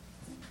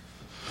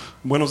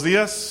Buenos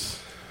días.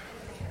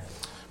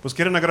 Pues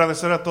quieren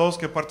agradecer a todos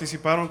que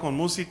participaron con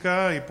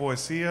música y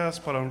poesías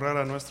para honrar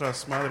a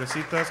nuestras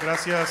madrecitas.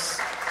 Gracias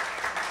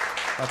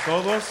a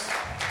todos.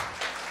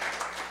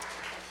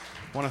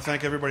 I want to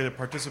thank everybody that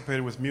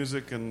participated with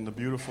music and the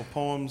beautiful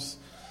poems.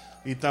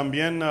 Y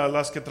también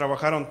las que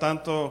trabajaron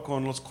tanto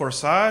con los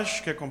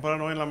corsage que compraron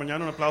hoy en la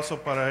mañana. Un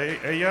aplauso para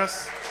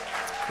ellas.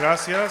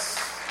 Gracias.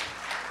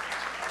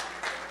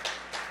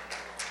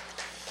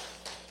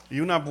 Y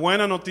una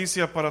buena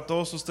noticia para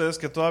todos ustedes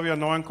que todavía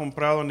no han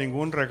comprado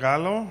ningún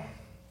regalo.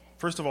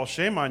 First of all,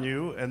 shame on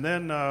you. And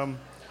then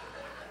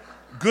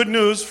good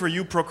news for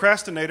you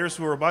procrastinators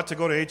who are about to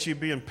go to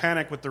HEB and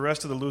panic with the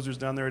rest of the losers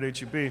down there at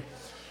HEB.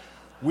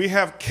 We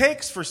have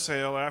cakes for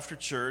sale after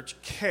church.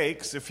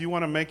 Cakes, if you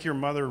want to make your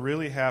mother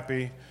really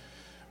happy.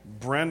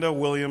 Brenda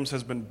Williams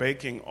has been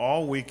baking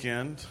all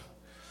weekend.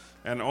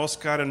 And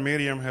Oscar and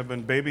Miriam have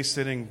been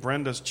babysitting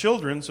Brenda's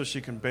children so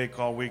she can bake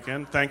all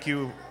weekend. Thank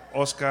you,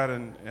 Oscar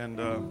and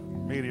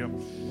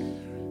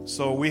Miriam.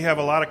 So we have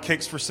a lot of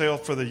cakes for sale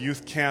for the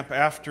youth camp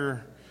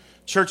after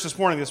church this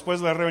morning. Después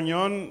de la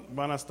reunión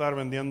van a estar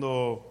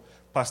vendiendo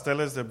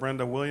pasteles de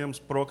Brenda Williams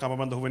pro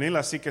campamento juvenil.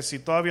 Así que si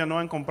todavía no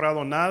han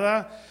comprado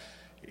nada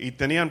y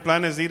tenían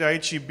planes de ir a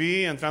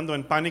HEB, entrando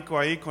en pánico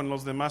ahí con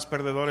los demás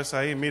perdedores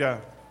ahí,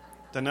 mira,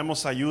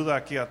 tenemos ayuda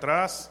aquí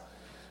atrás.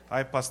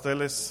 Hay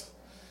pasteles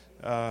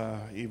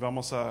y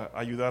vamos a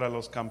ayudar a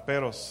los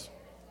camperos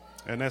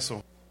en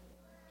eso.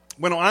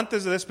 Bueno,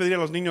 antes de despedir a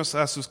los niños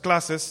a sus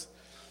clases,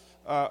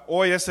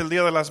 hoy es el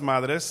Día de las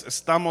Madres.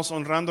 Estamos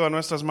honrando a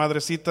nuestras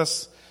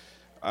madrecitas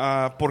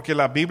porque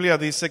la Biblia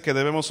dice que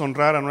debemos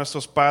honrar a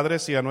nuestros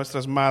padres y a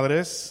nuestras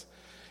madres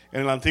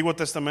en el Antiguo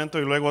Testamento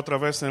y luego otra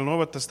vez en el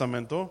Nuevo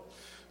Testamento.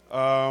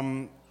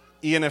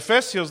 Y en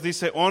Efesios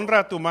dice, honra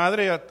a tu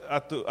madre,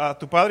 a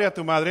tu padre y a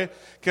tu madre,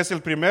 que es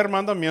el primer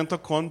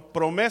mandamiento con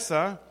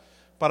promesa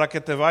para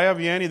que te vaya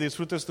bien y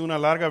disfrutes de una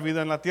larga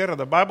vida en la tierra.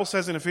 The Bible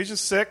says in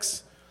Ephesians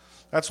 6,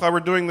 that's why we're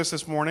doing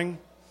this morning,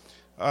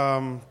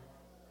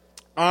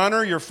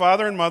 honor your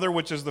father and mother,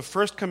 which is the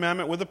first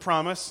commandment with a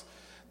promise,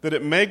 that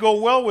it may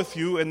go well with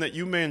you and that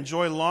you may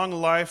enjoy long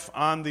life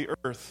on the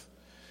earth.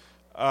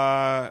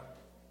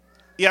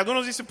 Y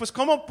algunos dicen, pues,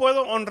 ¿cómo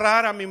puedo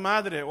honrar a mi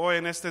madre hoy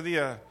en este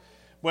día?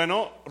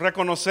 Bueno,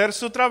 reconocer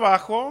su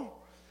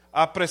trabajo,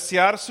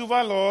 apreciar su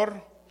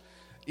valor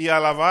y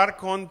alabar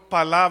con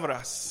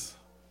palabras.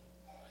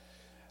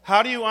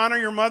 How do you honor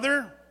your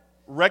mother?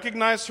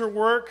 Recognize her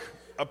work,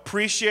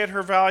 appreciate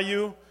her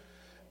value,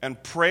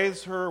 and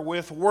praise her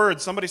with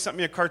words. Somebody sent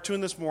me a cartoon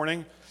this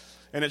morning,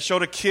 and it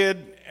showed a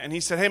kid, and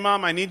he said, hey,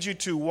 Mom, I need you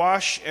to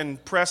wash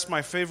and press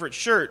my favorite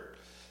shirt.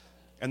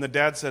 And the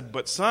dad said,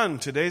 but son,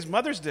 today's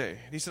Mother's Day.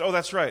 And he said, oh,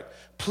 that's right.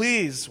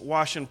 Please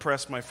wash and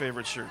press my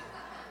favorite shirt.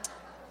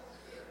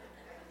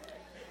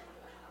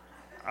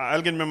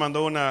 Alguien me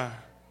mandó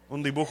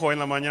un dibujo en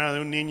la mañana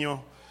de un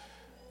niño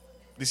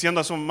diciendo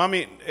a su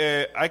mami,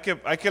 hay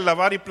que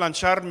lavar y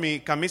planchar mi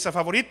camisa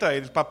favorita. Y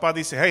el papá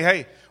dice,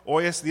 hey,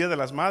 hoy es Día de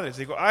las Madres.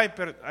 Digo, ay,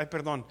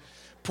 perdón,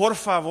 por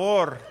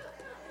favor,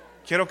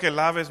 quiero que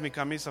laves mi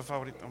camisa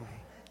favorita.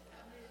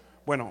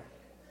 Bueno,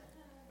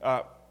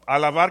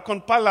 alabar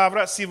con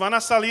palabras. Si van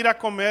a salir a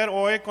comer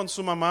hoy con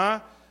su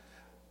mamá,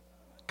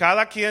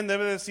 cada quien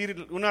debe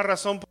decir una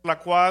razón por la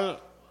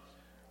cual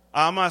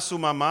ama a su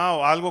mamá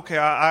o algo que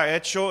ha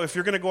hecho. If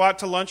you're going to go out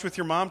to lunch with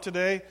your mom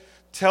today,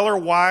 tell her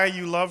why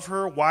you love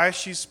her, why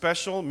she's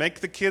special. Make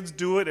the kids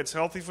do it. It's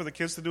healthy for the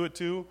kids to do it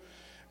too.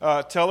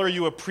 Tell her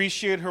you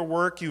appreciate her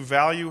work, you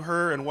value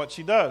her and what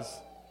she does.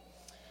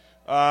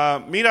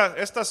 Mira,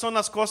 estas son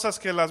las cosas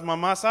que las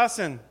mamás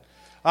hacen.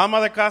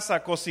 Ama de casa,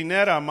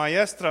 cocinera,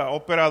 maestra,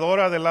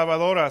 operadora de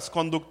lavadoras,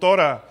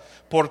 conductora,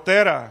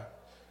 portera,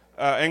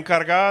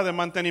 encargada de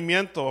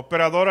mantenimiento,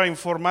 operadora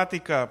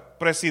informática,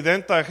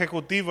 presidenta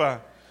ejecutiva,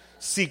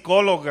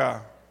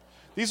 psicóloga.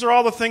 These are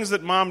all the things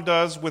that mom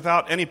does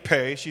without any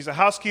pay. She's a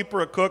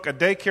housekeeper, a cook, a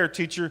daycare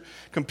teacher,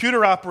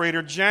 computer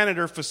operator,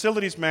 janitor,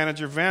 facilities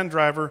manager, van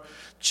driver,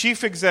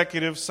 chief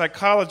executive,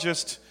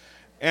 psychologist,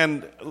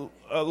 and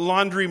a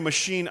laundry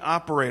machine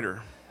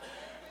operator.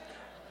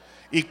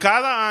 Y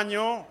cada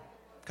año,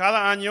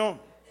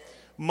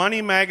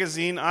 Money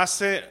Magazine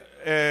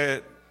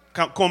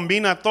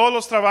combina todos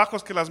los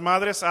trabajos que las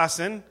madres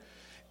hacen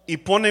y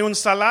pone un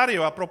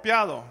salario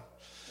apropiado.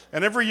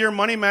 And every year,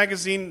 Money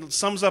Magazine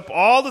sums up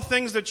all the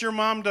things that your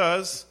mom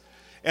does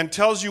and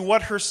tells you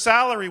what her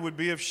salary would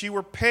be if she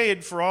were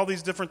paid for all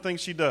these different things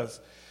she does.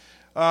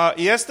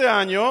 Y este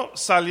año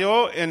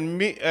salió en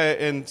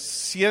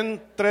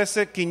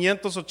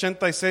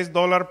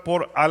 $113,586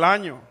 por al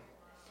año.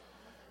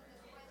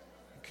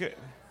 Okay.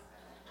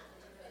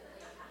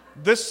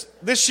 This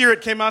year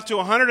it came out to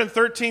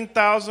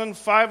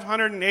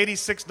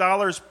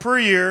 $113,586 per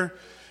year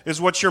is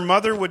what your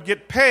mother would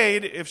get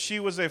paid if she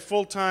was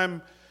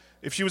getting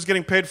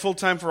paid full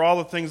time for all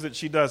the things that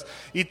she does.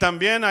 Y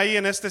también ahí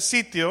en este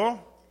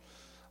sitio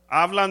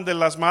hablan de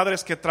las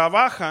madres que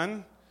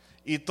trabajan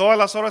y todas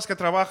las horas que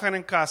trabajan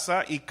en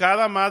casa, y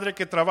cada madre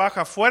que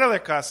trabaja fuera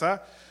de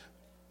casa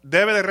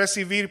debe de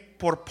recibir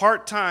por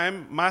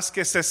part-time más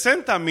que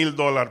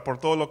 $60,000 por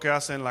todo lo que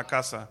hace en la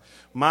casa,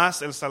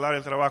 más el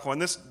salario del trabajo.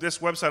 And this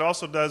website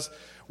also does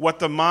what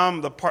the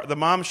mom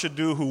should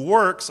do who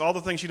works, all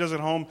the things she does at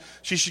home.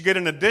 She should get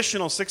an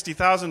additional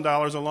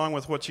 $60,000 along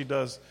with what she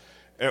does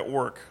at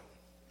work.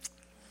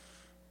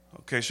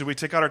 Okay, should we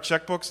take out our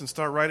checkbooks and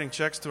start writing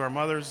checks to our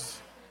mothers?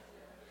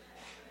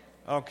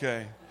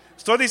 Okay.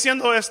 Estoy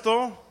diciendo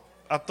esto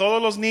a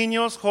todos los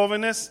niños,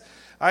 jóvenes.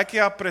 Hay que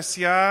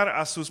apreciar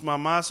a sus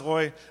mamás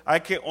hoy. Hay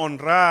que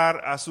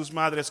honrar a sus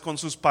madres con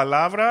sus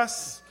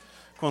palabras,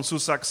 con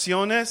sus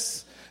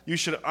acciones. You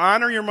should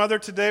honor your mother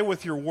today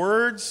with your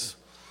words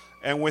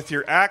and with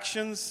your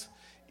actions.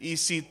 Y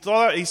si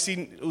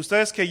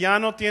ustedes que ya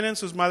no tienen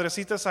sus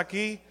madrecitas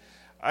aquí,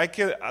 hay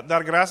que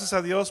dar gracias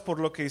a Dios por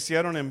lo que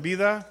hicieron en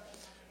vida.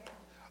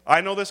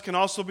 I know this can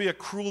also be a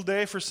cruel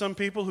day for some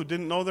people who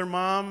didn't know their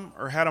mom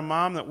or had a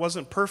mom that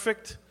wasn't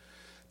perfect.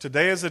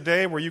 Today is a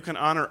day where you can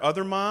honor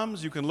other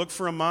moms. You can look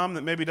for a mom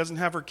that maybe doesn't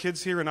have her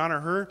kids here and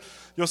honor her.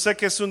 Yo sé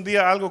que es un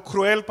día algo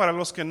cruel para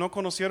los que no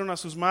conocieron a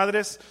sus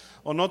madres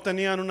o no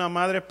tenían una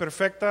madre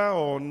perfecta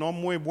o no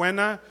muy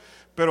buena,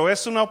 pero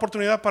es una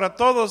oportunidad para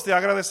todos de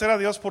agradecer a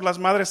Dios por las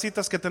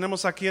madrecitas que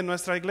tenemos aquí en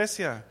nuestra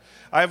iglesia.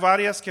 Hay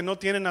varias que no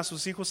tienen a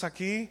sus hijos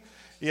aquí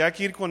y hay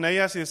que ir con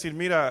ellas y decir,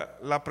 mira,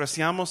 la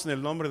apreciamos en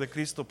el nombre de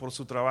Cristo por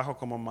su trabajo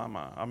como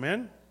mamá.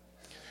 Amén.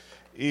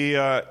 Y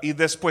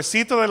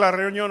despuesito de la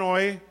reunión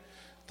hoy,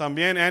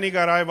 también Annie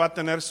Garay va a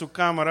tener su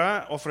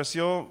cámara,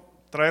 ofreció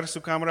traer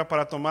su cámara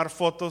para tomar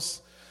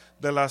fotos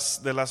de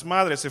las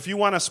madres. If you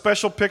want a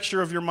special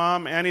picture of your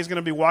mom, Annie's going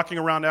to be walking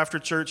around after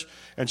church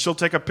and she'll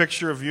take a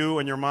picture of you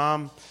and your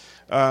mom.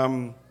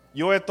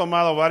 Yo he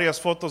tomado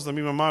varias fotos de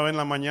mi mamá en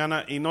la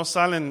mañana y no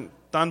salen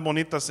tan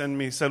bonitas en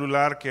mi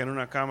celular que en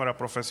una cámara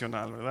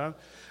profesional, ¿verdad?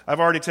 I've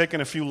already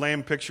taken a few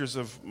lame pictures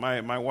of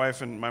my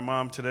wife and my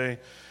mom today,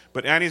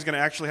 but Annie's going to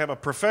actually have a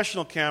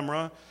professional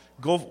camera.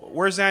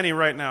 Where's Annie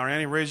right now?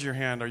 Annie, raise your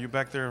hand. Are you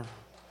back there?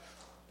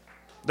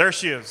 There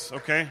she is,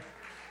 okay.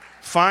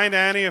 Find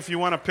Annie if you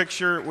want a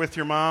picture with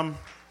your mom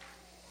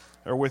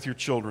or with your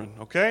children,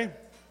 okay?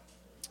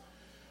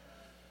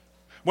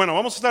 Bueno,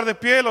 vamos a estar de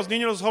pie. Los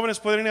niños y los jóvenes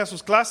pueden ir a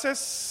sus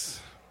clases.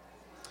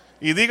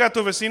 Y diga a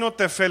tu vecino,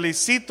 te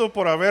felicito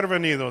por haber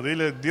venido.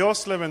 Dile,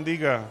 Dios le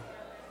bendiga.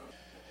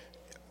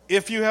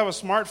 If you have a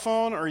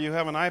smartphone or you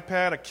have an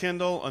iPad, a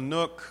Kindle, a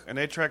Nook, an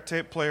 8-track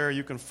tape player,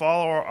 you can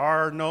follow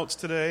our notes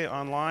today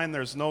online.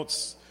 There's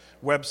notes,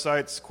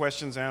 websites,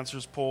 questions,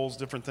 answers, polls,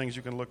 different things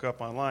you can look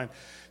up online.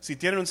 Si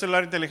tienen un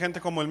celular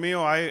inteligente como el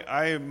mío,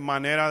 hay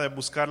manera de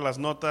buscar las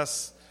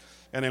notas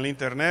en el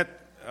internet.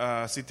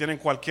 Si tienen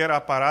cualquier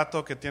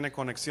aparato que tiene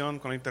conexión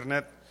con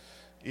internet,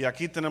 y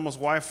aquí tenemos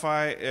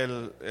Wi-Fi,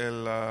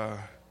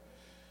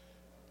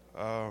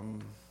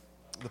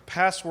 the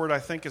password I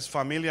think is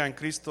Familia en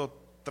Cristo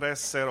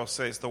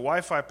 306. The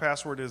Wi-Fi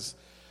password is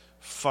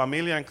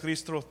Familia en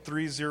Cristo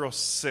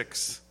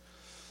 306.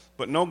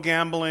 But no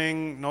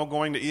gambling, no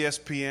going to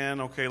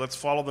ESPN. Okay, let's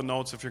follow the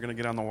notes if you're going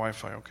to get on the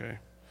Wi-Fi, okay?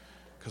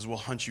 Because we'll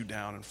hunt you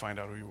down and find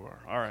out who you are.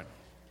 All right.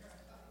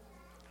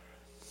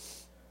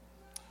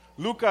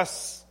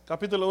 Lucas,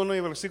 capítulo 1 y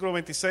versículo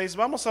 26.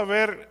 Vamos a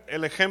ver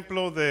el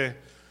ejemplo de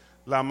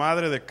la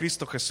madre de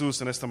Cristo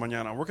Jesús en esta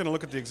mañana. We're going to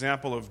look at the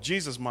example of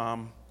Jesus'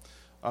 mom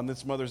on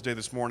this Mother's Day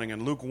this morning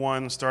in Luke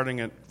 1, starting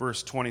at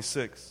verse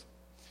 26.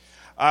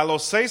 A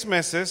los 6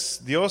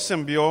 meses, Dios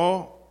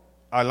envió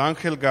al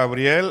ángel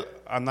Gabriel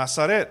a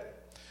Nazaret,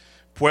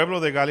 pueblo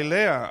de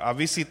Galilea, a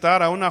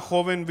visitar a una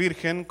joven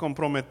virgen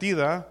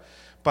comprometida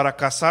para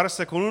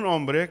casarse con un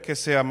hombre que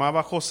se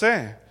llamaba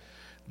José,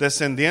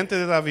 descendiente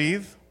de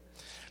David.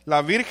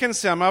 La virgen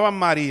se llamaba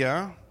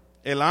María.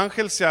 El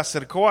ángel se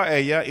acercó a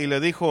ella y le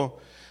dijo,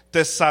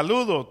 te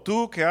saludo,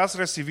 tú que has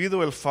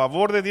recibido el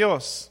favor de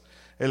Dios.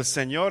 El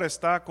Señor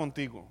está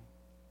contigo.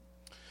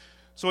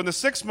 So in the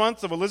 6th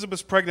month of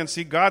Elizabeth's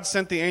pregnancy, God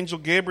sent the angel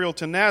Gabriel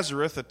to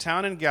Nazareth, a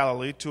town in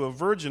Galilee, to a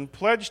virgin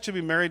pledged to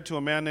be married to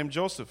a man named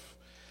Joseph,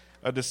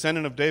 a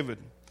descendant of David.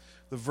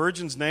 The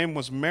virgin's name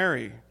was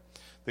Mary.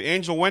 The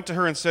angel went to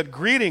her and said,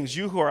 greetings,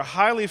 you who are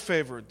highly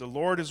favored, the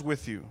Lord is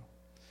with you.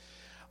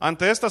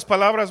 Ante estas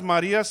palabras,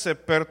 María se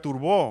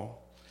perturbó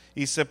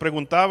y se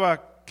preguntaba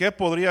qué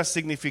podría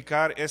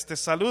significar este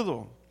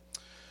saludo.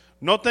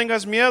 No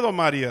tengas miedo,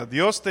 María,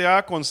 Dios te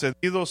ha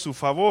concedido su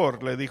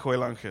favor, le dijo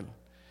el ángel.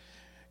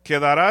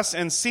 Quedarás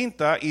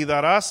encinta y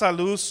darás a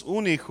luz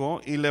un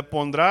hijo y le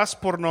pondrás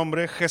por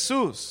nombre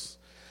Jesús.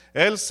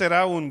 Él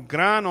será un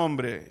gran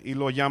hombre y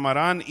lo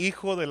llamarán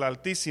Hijo del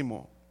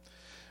Altísimo.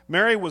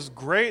 Mary was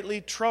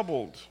greatly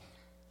troubled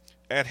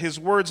at his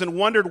words and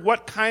wondered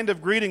what kind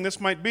of greeting this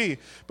might be.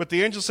 But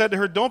the angel said to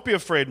her, don't be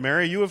afraid,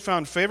 Mary. You have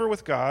found favor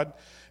with God.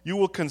 You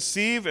will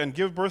conceive and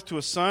give birth to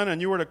a son,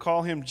 and you are to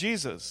call him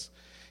Jesus.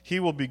 He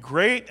will be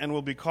great and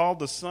will be called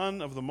the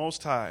Son of the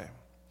Most High.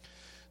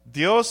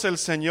 Dios el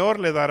Señor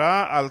le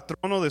dará al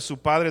trono de su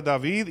padre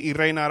David y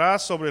reinará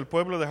sobre el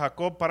pueblo de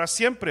Jacob para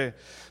siempre.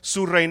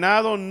 Su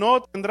reinado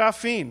no tendrá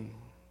fin.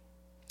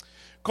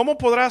 ¿Cómo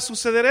podrá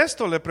suceder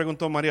esto?, le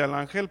preguntó María al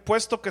ángel,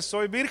 puesto que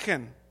soy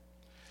virgen.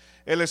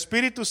 El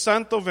Espíritu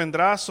Santo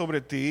vendrá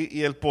sobre ti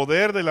y el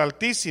poder del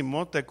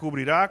Altísimo te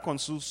cubrirá con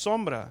su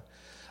sombra.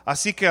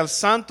 Así que al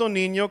santo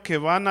niño que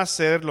va a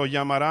nacer lo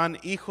llamarán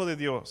Hijo de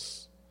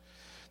Dios.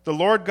 The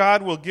Lord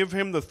God will give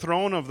him the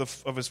throne of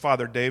his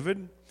father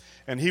David,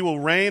 and he will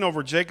reign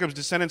over Jacob's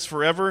descendants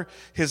forever.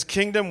 His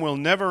kingdom will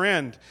never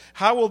end.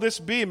 How will this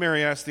be,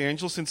 Mary asked the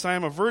angel, since I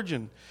am a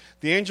virgin?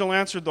 The angel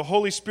answered, the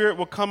Holy Spirit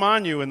will come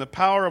on you, and the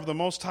power of the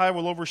Most High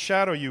will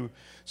overshadow you.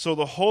 So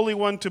the Holy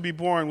One to be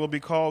born will be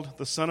called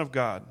the Son of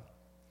God.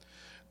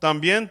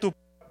 También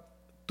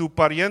tu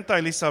parienta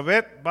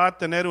Elizabeth va a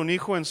tener un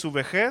hijo en su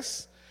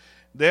vejez.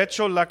 De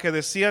hecho, la que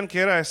decían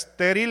que era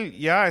estéril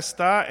ya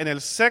está en el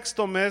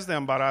 6º mes de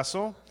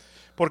embarazo,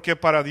 porque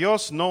para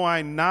Dios no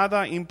hay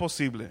nada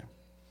imposible.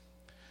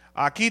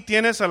 Aquí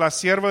tienes a la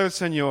sierva del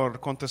Señor,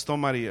 contestó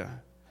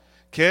María.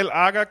 Que Él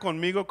haga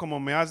conmigo como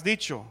me has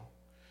dicho.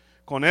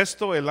 Con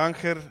esto el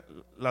ángel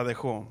la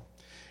dejó.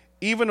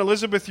 Even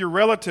Elizabeth, your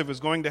relative, is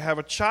going to have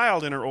a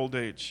child in her old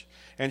age,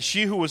 and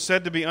she who was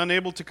said to be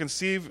unable to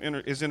conceive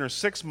is in her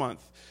 6th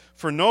month.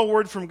 For no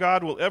word from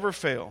God will ever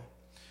fail.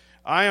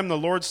 I am the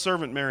Lord's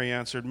servant, Mary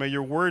answered. May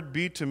your word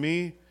be to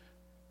me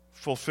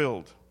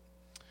fulfilled.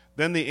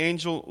 Then the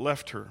angel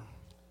left her.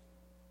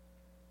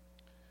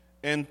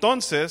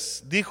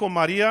 Entonces dijo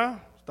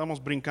María,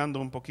 estamos brincando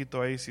un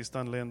poquito ahí si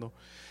están leyendo.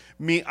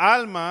 Mi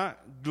alma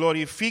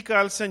glorifica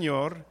al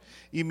Señor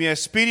y mi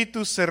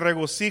espíritu se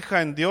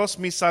regocija en Dios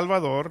mi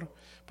Salvador,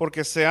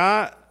 porque se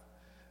ha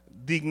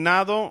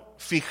dignado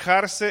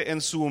fijarse en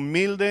su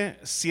humilde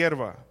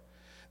sierva.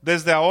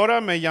 Desde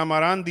ahora me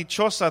llamarán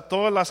dichosa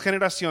todas las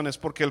generaciones,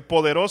 porque el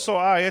poderoso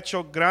ha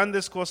hecho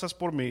grandes cosas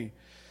por mí.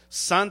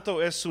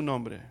 Santo es su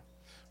nombre.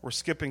 We're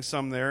skipping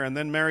some there. And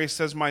then Mary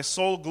says, my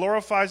soul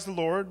glorifies the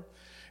Lord,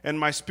 and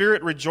my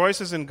spirit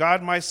rejoices in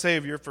God my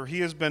Savior, for he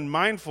has been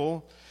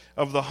mindful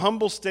of the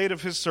humble state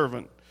of his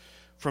servant.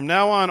 From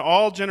now on,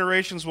 all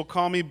generations will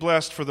call me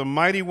blessed, for the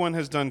Mighty One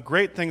has done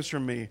great things for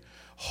me.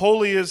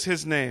 Holy is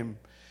his name.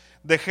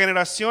 De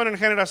generación en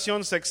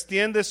generación se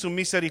extiende su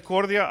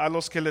misericordia a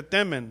los que le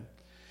temen.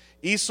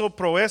 Hizo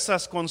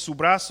proezas con su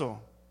brazo.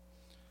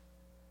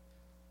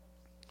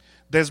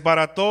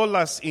 Desbarató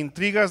las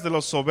intrigas de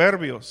los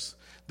soberbios.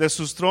 De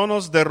sus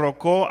tronos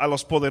derrocó a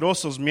los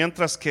poderosos,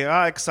 mientras que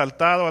ha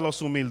exaltado a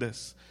los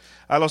humildes.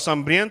 A los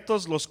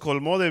hambrientos los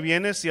colmó de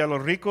bienes y a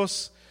los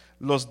ricos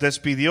los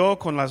despidió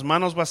con las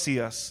manos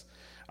vacías.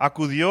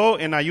 Acudió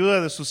en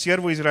ayuda de su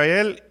siervo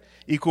Israel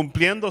y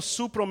cumpliendo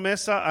su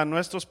promesa a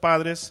nuestros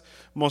padres,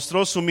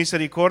 mostró su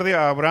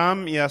misericordia a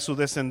Abraham y a su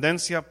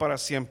descendencia para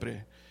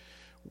siempre.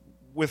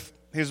 With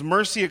his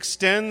mercy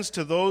extends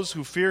to those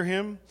who fear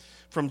him.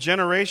 From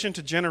generation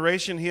to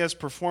generation he has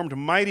performed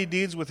mighty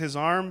deeds with his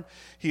arm.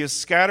 He has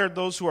scattered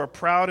those who are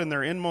proud in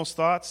their inmost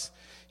thoughts.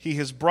 He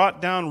has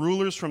brought down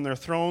rulers from their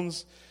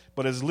thrones,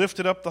 but has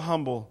lifted up the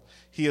humble.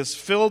 He has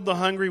filled the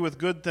hungry with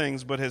good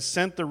things, but has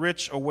sent the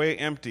rich away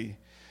empty.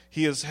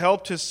 He has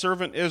helped his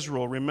servant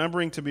Israel,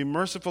 remembering to be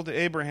merciful to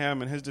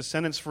Abraham and his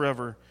descendants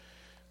forever,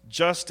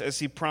 just as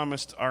he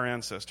promised our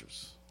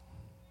ancestors.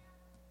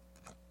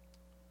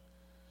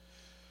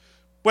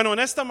 Bueno, en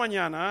esta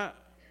mañana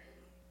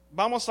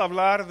vamos a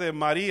hablar de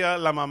María,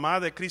 la mamá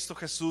de Cristo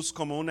Jesús,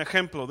 como un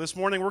ejemplo. This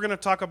morning we're going to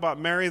talk about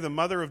Mary, the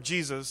mother of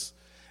Jesus,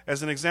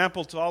 as an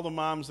example to all the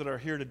moms that are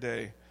here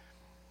today.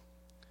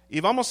 Y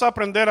vamos a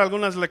aprender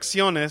algunas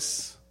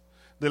lecciones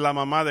de la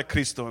mamá de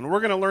Cristo. And we're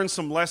going to learn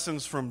some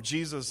lessons from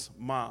Jesus'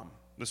 mom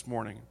this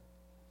morning.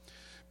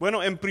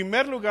 Bueno, en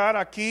primer lugar,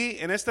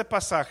 aquí en este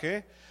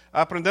pasaje,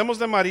 aprendemos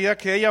de María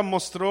que ella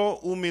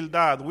mostró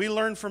humildad. We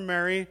learn from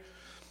Mary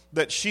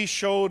that she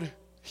showed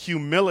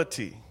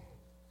humility.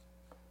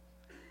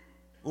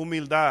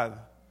 Humildad.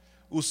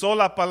 Usó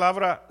la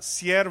palabra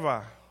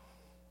sierva.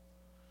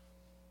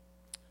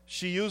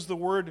 She used the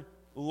word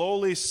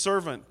lowly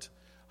servant,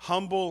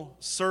 humble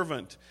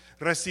servant.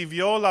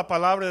 Recibió la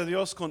palabra de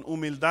Dios con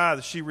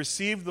humildad. She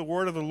received the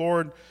word of the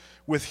Lord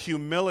with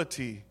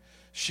humility.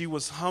 She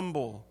was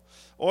humble.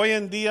 Hoy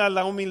en día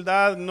la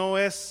humildad no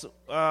es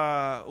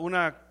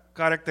una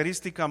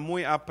característica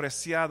muy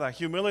apreciada.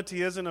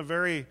 Humility isn't a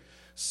very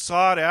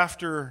sought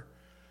after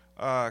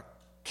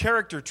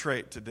character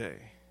trait today.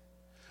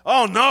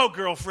 Oh no,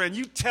 girlfriend,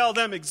 you tell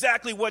them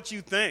exactly what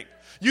you think.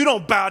 You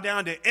don't bow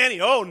down to any.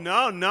 Oh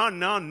no.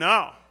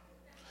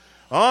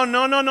 Oh,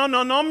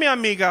 no, mi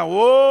amiga.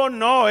 Oh,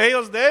 no,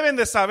 ellos deben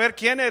de saber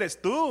quién eres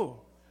tú.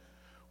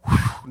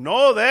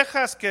 No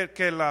dejas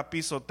que la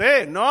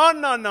pisotee.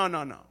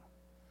 No.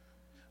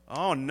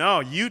 Oh,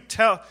 no, you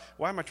tell.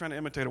 Why am I trying to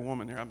imitate a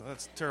woman here?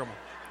 That's terrible.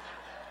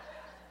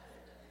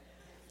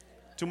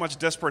 Too much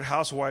Desperate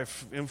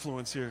Housewife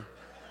influence here.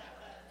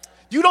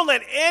 You don't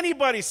let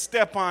anybody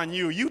step on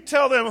you. You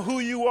tell them who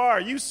you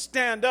are. You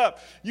stand up.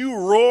 You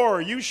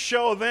roar. You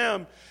show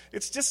them.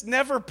 It's just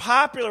never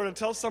popular to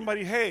tell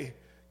somebody, hey,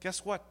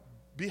 guess what?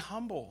 Be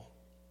humble.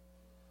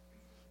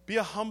 Be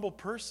a humble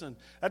person.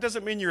 That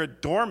doesn't mean you're a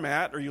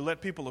doormat or you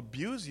let people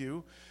abuse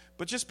you,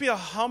 But just be a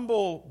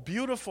humble,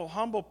 beautiful,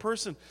 humble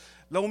person.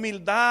 La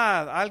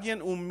humildad,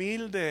 alguien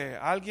humilde,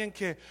 alguien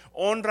que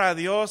honra a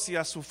Dios y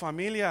a su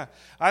familia,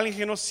 alguien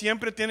que no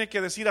siempre tiene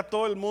que decir a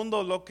todo el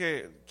mundo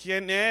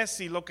quién es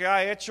y lo que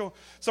ha hecho.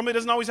 Somebody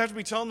doesn't always have to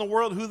be telling the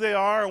world who they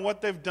are and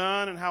what they've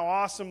done and how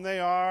awesome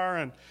they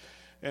are.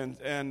 Man,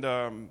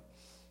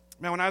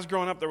 when I was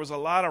growing up, there was a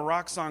lot of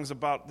rock songs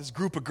about this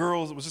group of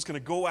girls that was just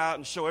going to go out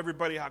and show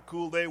everybody how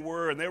cool they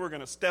were, and they were going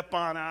to step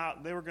on out,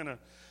 and they were going to...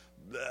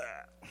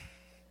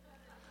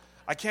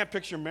 I can't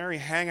picture Mary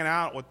hanging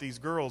out with these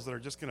girls that are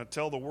just going to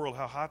tell the world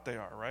how hot they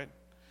are, right?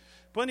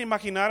 Pueden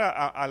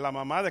imaginar a la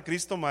mamá de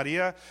Cristo,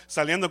 María,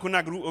 saliendo con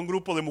un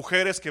grupo de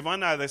mujeres que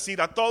van a decir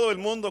a todo el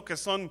mundo que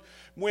son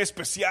muy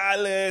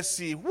especiales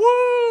y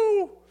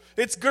woo,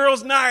 it's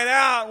girls' night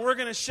out, we're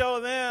going to show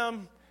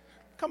them.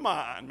 Come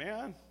on,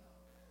 man.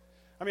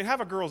 I mean,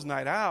 have a girls'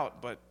 night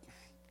out, but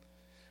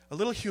a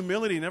little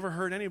humility never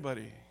hurt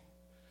anybody.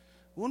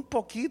 Un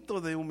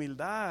poquito de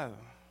humildad.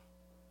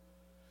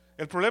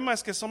 El problema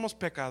es que somos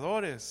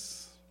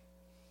pecadores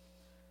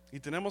y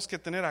tenemos que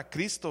tener a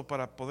Cristo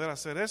para poder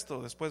hacer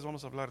esto. Después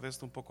vamos a hablar de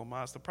esto un poco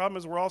más. The problem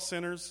is we're all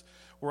sinners,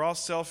 we're all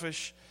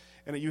selfish,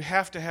 and you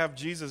have to have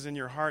Jesus in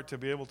your heart to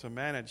be able to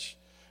manage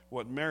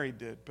what Mary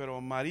did. Pero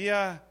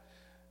María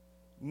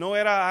no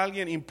era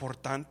alguien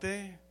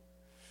importante,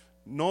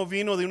 no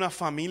vino de una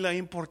familia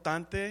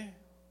importante.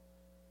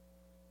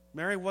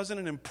 Mary wasn't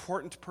an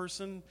important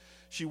person.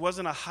 She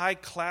wasn't a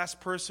high-class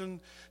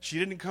person. She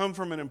didn't come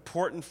from an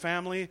important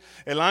family.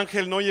 El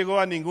ángel no llegó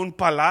a ningún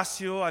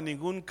palacio, a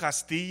ningún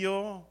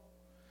castillo.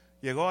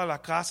 Llegó a la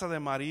casa de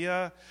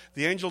María.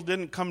 The angel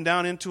didn't come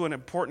down into an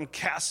important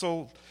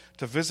castle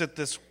to visit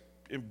this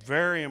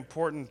very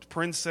important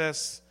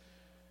princess.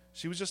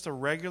 She was just a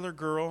regular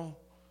girl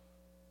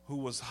who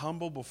was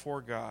humble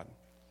before God.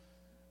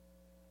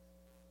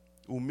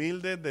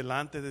 Humilde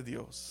delante de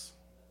Dios.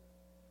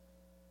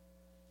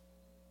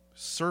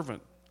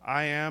 Servant.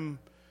 I am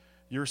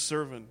your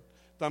servant.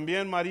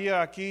 También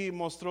María aquí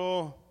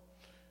mostró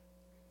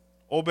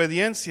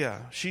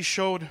obediencia. She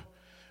showed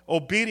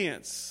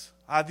obedience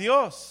a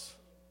Dios.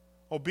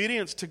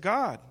 Obedience to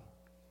God.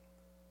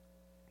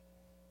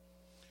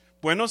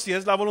 Bueno, si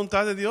es la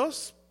voluntad de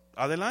Dios,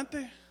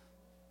 adelante.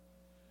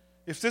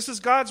 If this is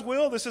God's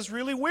will, this is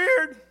really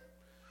weird.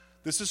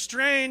 This is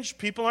strange.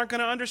 People aren't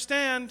going to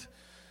understand.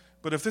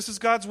 But if this is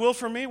God's will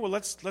for me, well,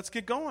 let's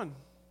get going.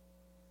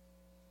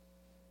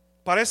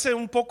 Parece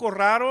un poco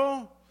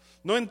raro,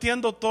 no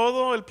entiendo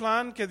todo el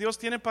plan que Dios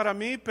tiene para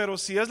mí, pero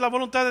si es la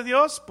voluntad de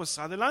Dios, pues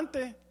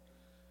adelante.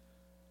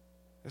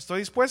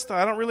 Estoy dispuesta.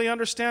 I don't really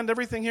understand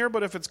everything here,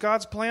 but if it's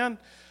God's plan,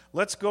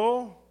 let's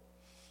go.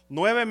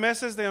 9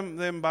 meses de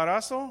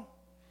embarazo,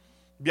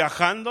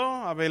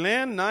 viajando a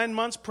Belén, 9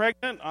 months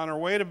pregnant, on her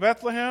way to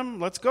Bethlehem.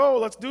 Let's go,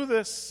 let's do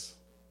this.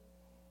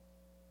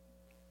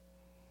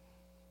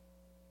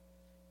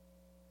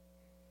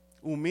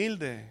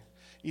 Humilde.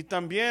 Y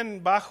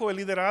también bajo el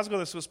liderazgo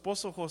de su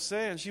esposo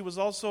José, and she was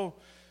also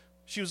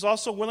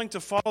willing to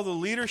follow the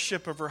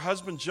leadership of her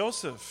husband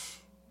Joseph.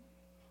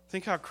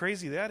 Think how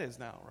crazy that is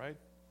now, right?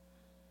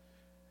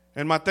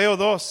 En Mateo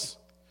 2,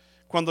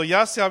 cuando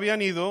ya se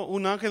habían ido,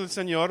 un ángel del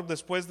Señor,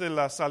 después de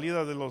la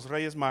salida de los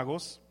Reyes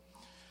Magos,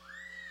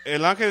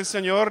 el ángel del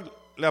Señor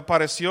le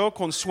apareció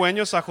con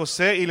sueños a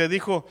José y le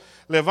dijo: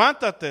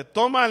 levántate,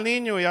 toma al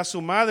niño y a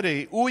su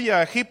madre y huye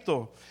a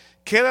Egipto.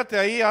 Quédate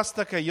ahí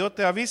hasta que yo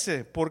te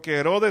avise, porque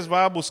Herodes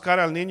va a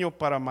buscar al niño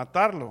para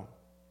matarlo.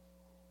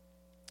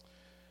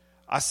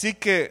 Así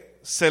que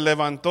se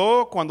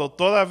levantó cuando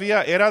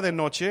todavía era de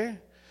noche,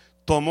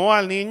 tomó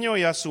al niño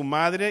y a su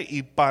madre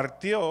y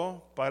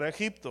partió para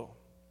Egipto.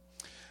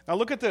 Now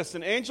look at this.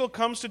 An angel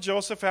comes to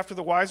Joseph after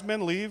the wise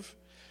men leave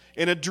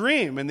in a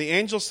dream. And the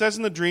angel says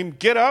in the dream,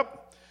 get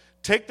up,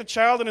 take the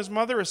child and his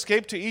mother,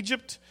 escape to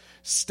Egypt.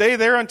 Stay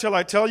there until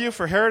I tell you,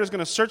 for Herod is going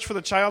to search for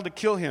the child to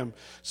kill him.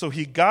 So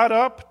he got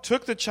up,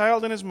 took the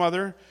child and his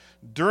mother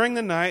during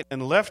the night,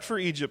 and left for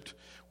Egypt,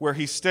 where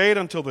he stayed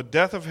until the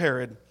death of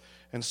Herod.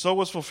 And so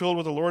was fulfilled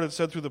what the Lord had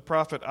said through the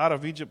prophet, out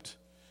of Egypt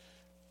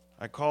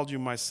I called you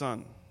my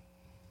son.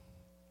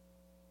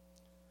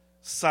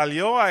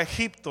 Salió a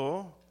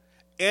Egipto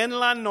en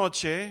la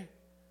noche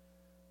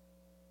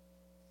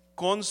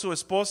con su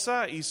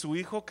esposa y su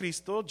hijo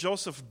Cristo.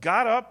 Joseph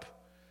got up,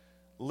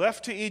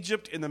 left to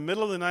Egypt in the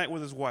middle of the night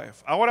with his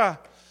wife. Ahora,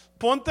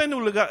 ponte en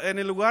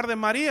el lugar de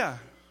María.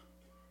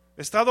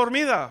 Está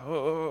dormida.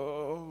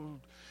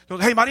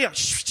 Hey, María,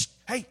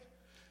 hey.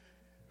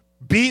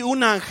 Vi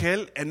un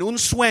ángel en un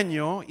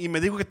sueño y me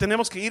dijo que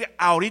tenemos que ir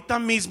ahorita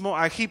mismo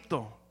a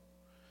Egipto.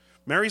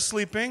 Mary's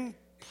sleeping.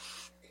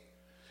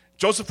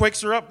 Joseph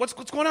wakes her up. What's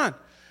going on?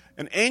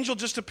 An angel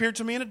just appeared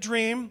to me in a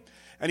dream,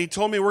 and he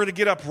told me we're going to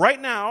get up right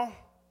now,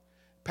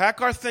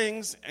 pack our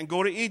things, and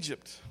go to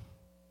Egypt.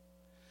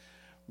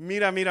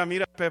 Mira,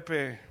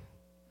 Pepe.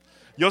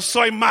 Yo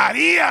soy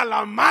María,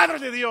 la Madre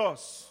de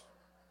Dios.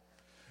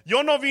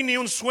 Yo no vi ni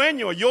un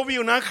sueño, yo vi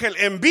un ángel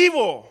en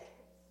vivo.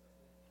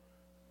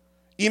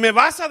 ¿Y me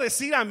vas a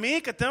decir a mí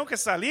que tengo que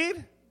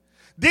salir?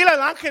 Dile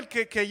al ángel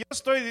que yo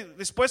estoy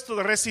dispuesto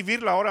de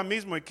recibirlo ahora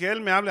mismo y que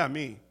él me hable a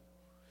mí.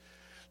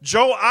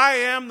 Joe, I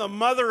am the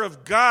mother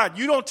of God.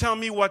 You don't tell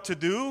me what to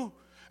do.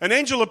 An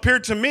angel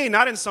appeared to me,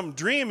 not in some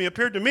dream. He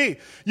appeared to me.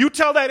 You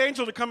tell that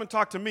angel to come and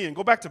talk to me and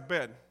go back to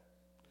bed.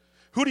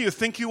 Who do you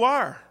think you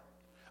are?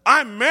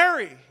 I'm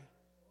Mary.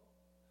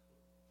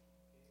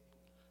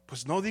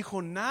 Pues no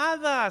dijo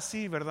nada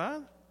así,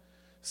 ¿verdad?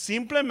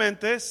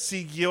 Simplemente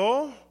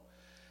siguió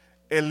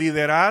el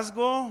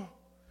liderazgo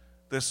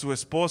de su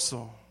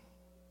esposo.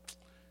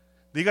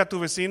 Diga a tu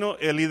vecino,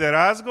 el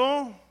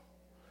liderazgo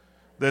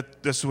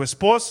de su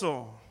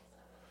esposo.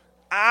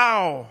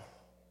 ¡Au!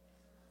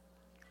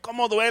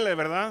 ¿Cómo duele,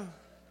 verdad?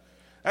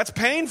 That's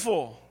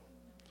painful.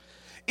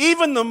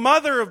 Even the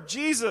mother of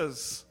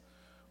Jesus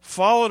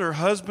followed her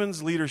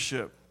husband's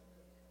leadership.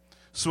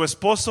 Su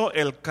esposo,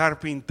 el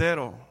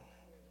carpintero.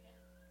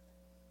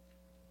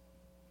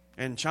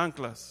 En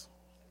chanclas.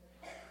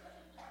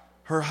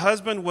 Her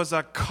husband was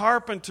a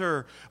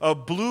carpenter, a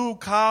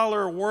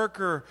blue-collar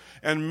worker,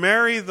 and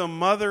Mary, the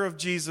mother of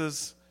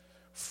Jesus,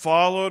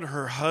 followed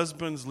her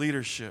husband's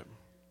leadership.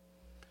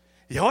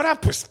 Y ahora,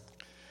 pues,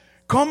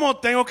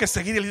 ¿cómo tengo que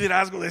seguir el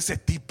liderazgo de ese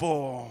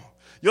tipo?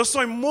 Yo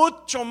soy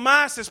mucho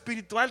más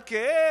espiritual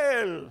que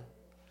él.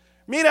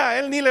 Mira,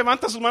 él ni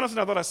levanta sus manos en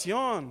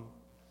adoración.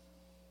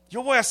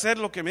 Yo voy a hacer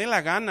lo que me dé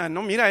la gana.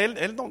 No, mira,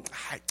 él no.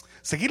 Ay,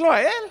 seguirlo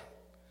a él.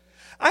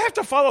 I have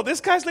to follow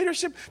this guy's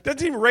leadership.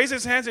 Doesn't even raise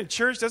his hands in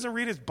church. Doesn't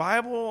read his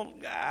Bible.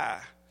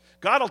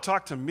 God will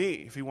talk to me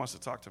if he wants to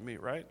talk to me,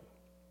 right?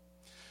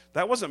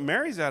 That wasn't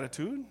Mary's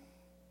attitude.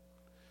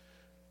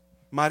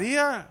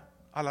 María,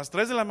 a las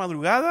 3 de la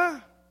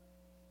madrugada,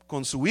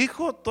 con su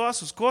hijo, todas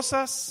sus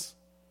cosas,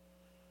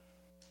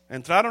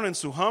 entraron en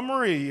su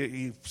Hummer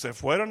y se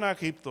fueron a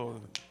Egipto.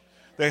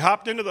 They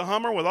hopped into the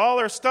Hummer with all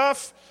their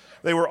stuff.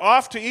 They were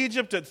off to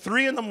Egypt at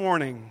 3 in the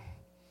morning.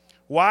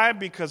 Why?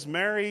 Because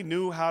Mary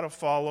knew how to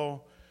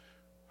follow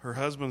her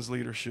husband's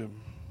leadership.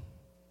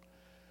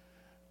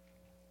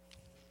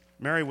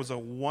 Mary was a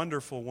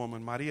wonderful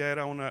woman. María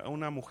era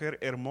una mujer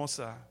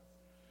hermosa,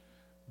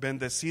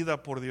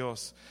 bendecida por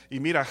Dios. Y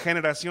mira,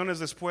 generaciones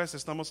después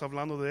estamos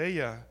hablando de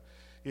ella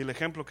y el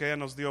ejemplo que ella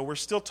nos dio. We're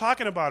still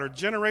talking about her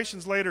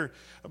generations later,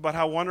 about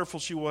how wonderful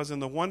she was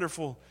and the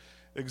wonderful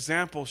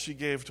example she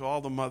gave to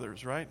all the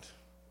mothers, right?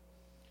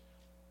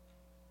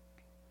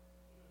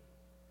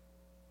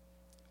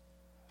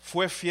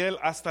 Fue fiel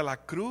hasta la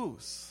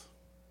cruz.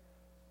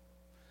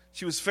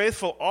 She was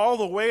faithful all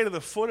the way to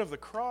the foot of the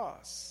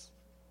cross.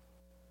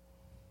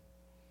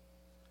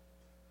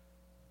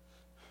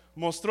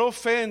 Mostró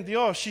fe en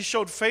Dios. She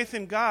showed faith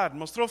in God.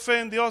 Mostró fe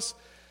en Dios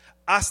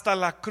hasta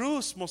la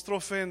cruz.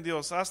 Mostró fe en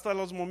Dios hasta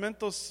los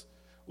momentos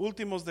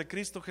últimos de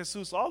Cristo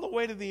Jesús. All the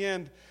way to the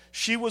end.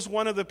 She was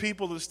one of the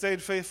people that stayed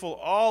faithful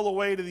all the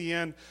way to the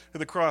end of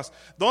the cross.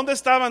 ¿Dónde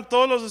estaban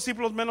todos los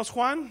discípulos menos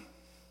Juan?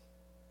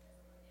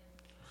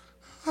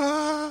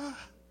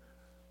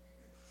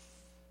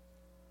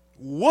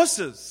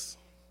 Wusses.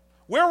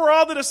 Where were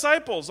all the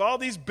disciples? All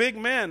these big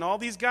men, all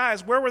these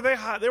guys, where were they?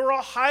 They were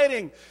all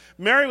hiding.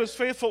 Mary was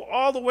faithful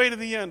all the way to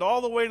the end,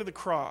 all the way to the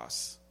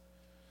cross.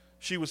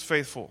 She was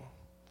faithful.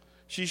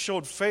 She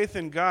showed faith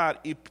in God,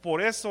 y por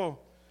eso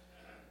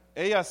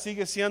ella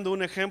sigue siendo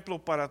un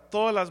ejemplo para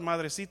todas las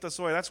madrecitas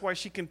hoy. That's why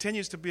she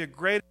continues to be a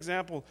great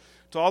example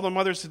to all the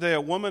mothers today,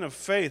 a woman of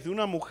faith,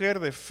 una mujer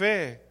de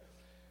fe,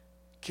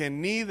 que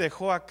ni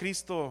dejó a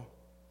Cristo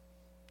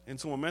en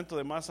su momento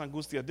de más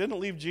angustia. Didn't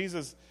leave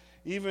Jesus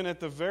even at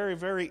the very,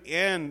 very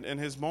end in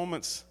his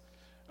moments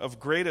of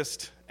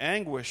greatest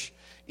anguish.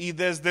 Y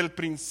desde el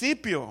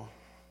principio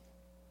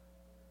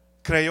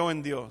creyó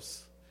en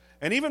Dios.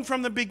 And even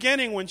from the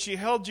beginning, when she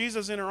held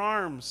Jesus in her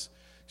arms,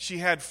 she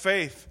had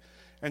faith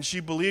and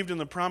she believed in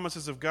the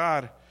promises of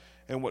God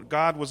and what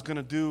God was going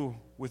to do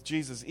with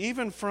Jesus,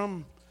 even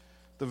from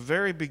the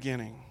very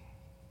beginning.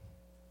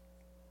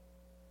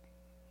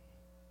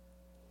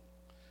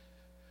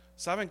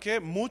 ¿Saben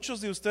qué? Muchos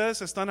de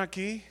ustedes están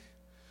aquí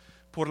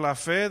por la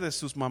fe de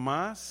sus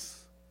mamás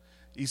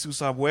y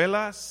sus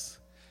abuelas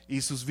y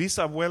sus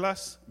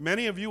bisabuelas.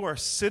 Many of you are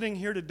sitting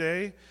here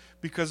today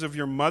because of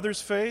your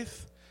mother's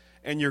faith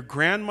and your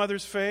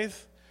grandmother's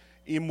faith.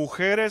 Y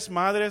mujeres,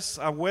 madres,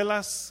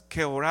 abuelas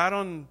que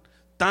oraron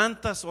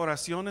tantas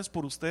oraciones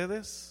por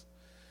ustedes.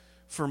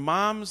 For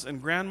moms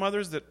and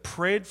grandmothers that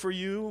prayed for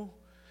you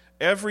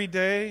every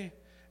day,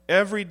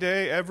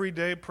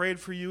 prayed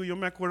for you. Yo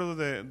me acuerdo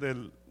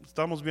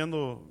estamos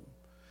viendo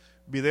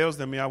videos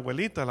de mi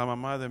abuelita, la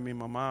mamá de mi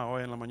mamá,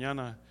 hoy en la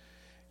mañana,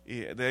 y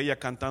de ella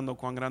cantando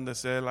Cuán grande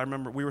es Él. I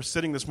remember we were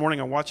sitting this morning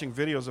and watching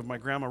videos of my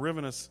grandma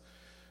Rivenus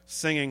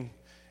singing,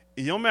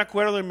 y yo me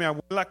acuerdo de mi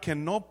abuela que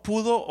no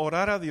pudo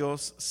orar a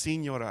Dios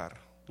sin llorar.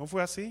 ¿No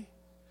fue así?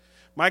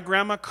 My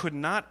grandma could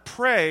not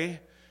pray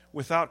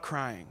without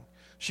crying.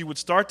 She would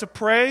start to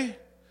pray,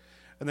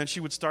 and then she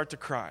would start to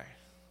cry.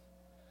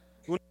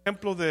 Un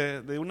ejemplo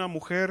de una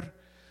mujer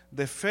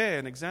de fe,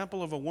 an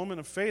example of a woman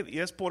of faith. Y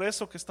es por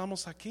eso que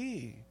estamos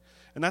aquí.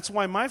 And that's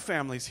why my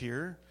family's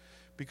here,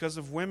 because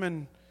of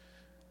women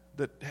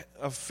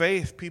of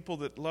faith, people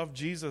that love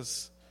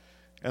Jesus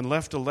and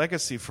left a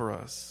legacy for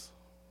us.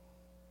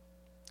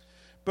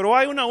 Pero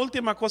hay una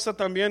última cosa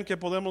también que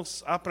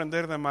podemos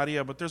aprender de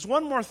María. But there's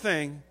one more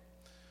thing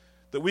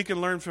that we can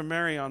learn from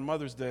Mary on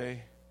Mother's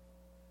Day,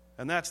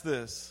 and that's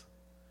this: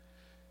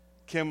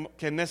 que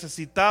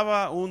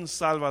necesitaba un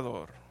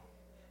Salvador.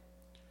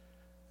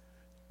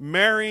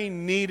 Mary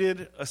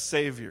needed a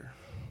Savior.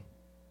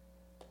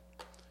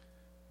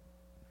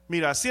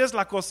 Mira, así es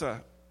la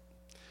cosa.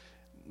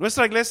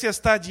 Nuestra iglesia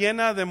está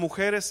llena de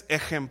mujeres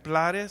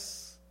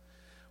ejemplares,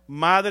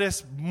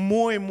 madres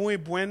muy, muy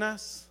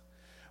buenas,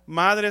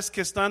 madres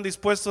que están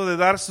dispuestas a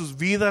dar sus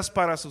vidas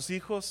para sus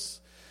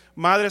hijos,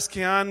 madres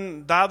que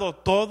han dado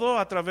todo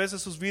a través de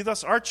sus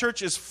vidas. Our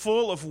church is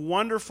full of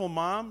wonderful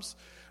moms,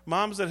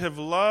 moms that have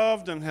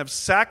loved and have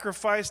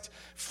sacrificed,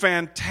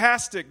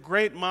 fantastic,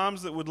 great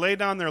moms that would lay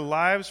down their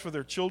lives for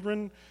their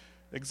children,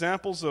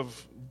 examples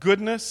of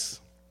goodness.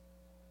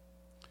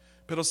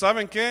 Pero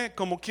 ¿saben qué?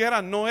 Como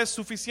quiera, no es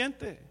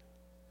suficiente.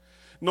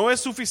 No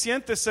es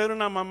suficiente ser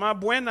una mamá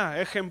buena,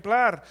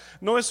 ejemplar.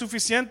 No es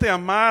suficiente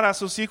amar a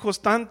sus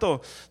hijos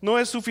tanto. No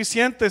es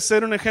suficiente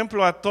ser un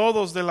ejemplo a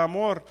todos del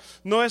amor.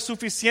 No es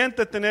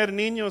suficiente tener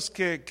niños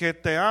que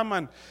te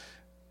aman.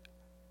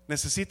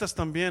 Necesitas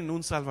también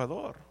un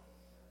Salvador.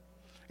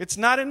 It's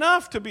not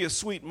enough to be a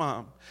sweet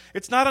mom.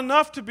 It's not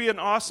enough to be an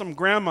awesome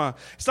grandma.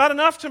 It's not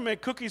enough to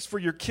make cookies for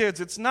your kids.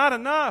 It's not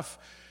enough.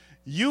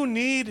 You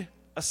need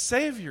a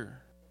Savior.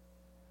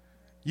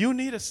 You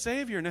need a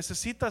Savior.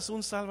 Necesitas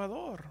un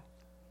Salvador.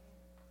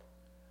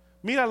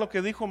 Mira lo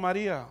que dijo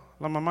María,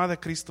 la mamá de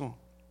Cristo.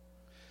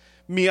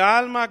 Mi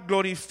alma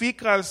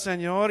glorifica al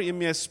Señor y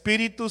mi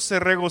espíritu se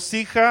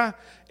regocija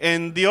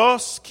en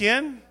Dios.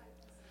 ¿Quién?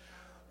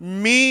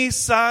 Mi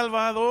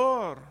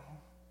Salvador.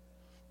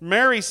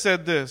 Mary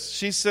said this.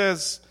 She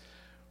says,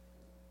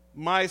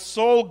 my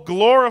soul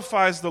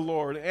glorifies the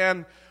Lord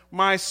and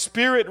my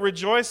spirit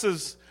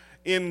rejoices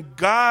in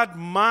God,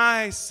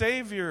 my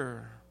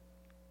Savior.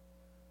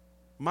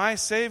 My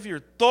Savior.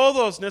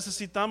 Todos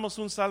necesitamos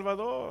un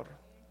Salvador.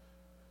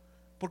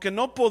 Porque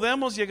no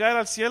podemos llegar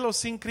al cielo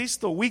sin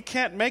Cristo. We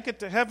can't make it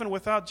to heaven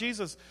without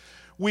Jesus.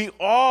 We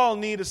all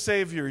need a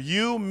Savior.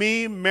 You,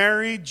 me,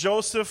 Mary,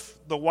 Joseph,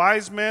 the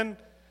wise men.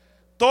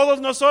 Todos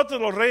nosotros,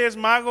 los Reyes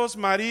Magos,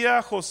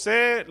 María,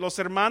 José, los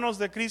hermanos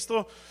de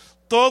Cristo.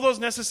 Todos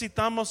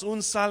necesitamos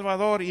un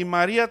Salvador. Y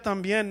María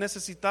también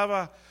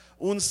necesitaba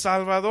un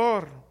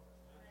Salvador.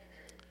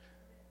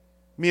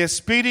 Mi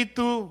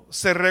espíritu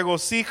se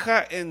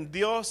regocija en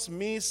Dios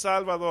mi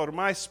Salvador.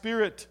 My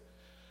spirit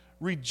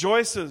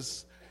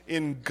rejoices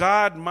in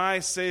God my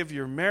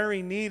Savior.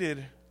 Mary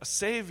needed a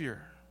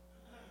Savior.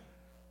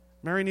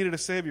 Mary needed a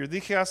Savior.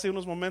 Dije hace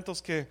unos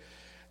momentos que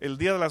el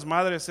Día de las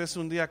Madres es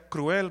un día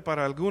cruel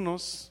para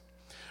algunos.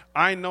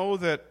 I know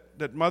that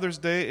Mother's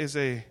Day is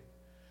a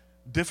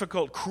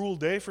difficult, cruel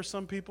day for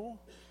some people.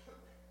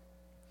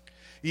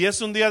 Y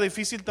es un día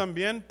difícil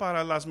también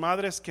para las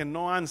madres que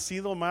no han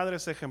sido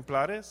madres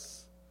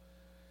ejemplares,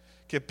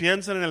 que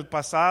piensan en el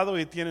pasado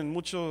y tienen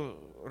mucho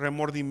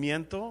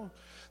remordimiento.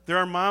 There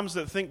are moms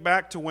that think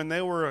back to when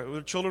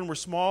their children were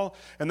small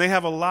and they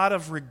have a lot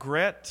of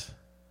regret.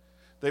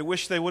 They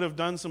wish they would have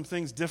done some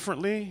things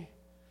differently.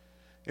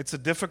 It's a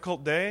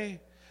difficult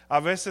day.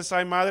 A veces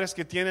hay madres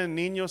que tienen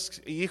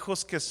niños y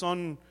hijos que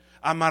son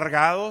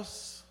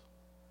amargados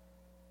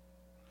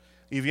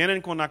y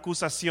vienen con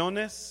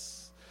acusaciones.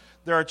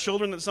 There are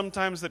children that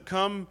sometimes that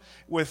come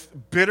with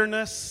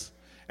bitterness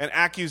and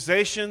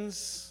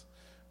accusations.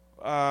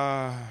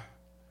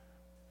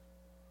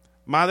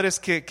 Madres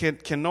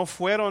que no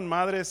fueron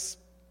madres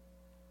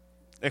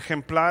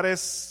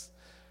ejemplares,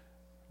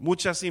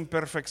 muchas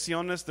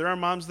imperfecciones. There are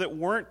moms that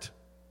weren't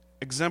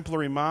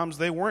exemplary moms.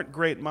 They weren't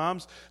great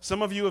moms.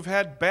 Some of you have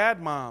had bad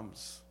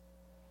moms.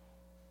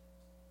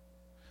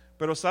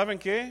 Pero ¿saben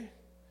qué?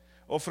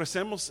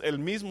 Ofrecemos el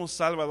mismo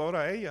Salvador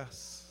a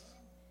ellas.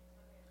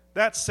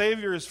 That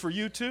Savior is for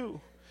you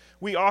too.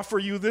 We offer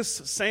you this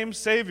same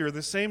Savior,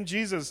 the same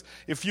Jesus.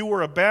 If you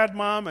were a bad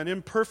mom, an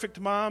imperfect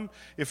mom,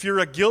 if you're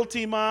a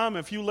guilty mom,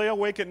 if you lay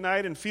awake at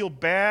night and feel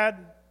bad.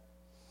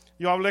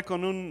 Yo hablé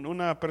con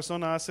una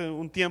persona hace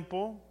un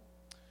tiempo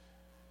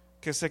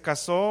que se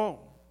casó,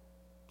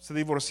 se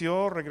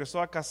divorció,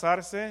 regresó a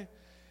casarse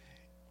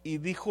y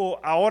dijo,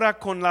 ahora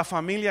con la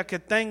familia que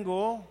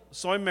tengo,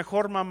 soy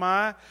mejor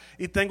mamá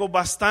y tengo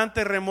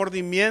bastante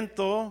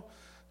remordimiento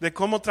de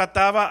cómo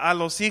trataba a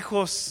los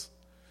hijos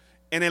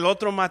en el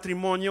otro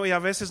matrimonio y a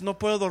veces no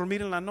puedo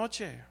dormir en la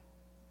noche.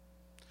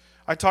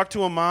 I talked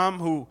to a mom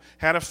who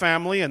had a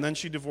family and then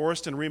she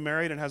divorced and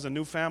remarried and has a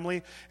new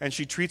family and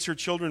she treats her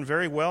children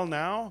very well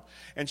now.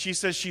 And she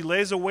says she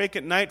lays awake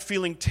at night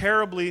feeling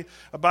terribly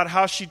about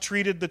how she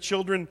treated the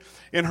children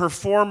in her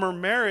former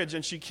marriage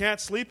and she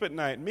can't sleep at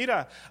night.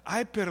 Mira,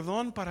 hay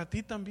perdón para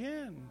ti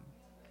también.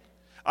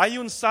 Hay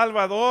un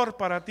Salvador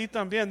para ti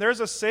también. There's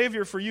a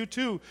Savior for you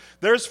too.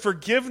 There's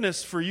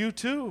forgiveness for you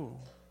too.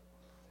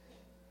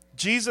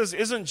 Jesus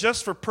isn't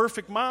just for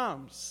perfect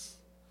moms.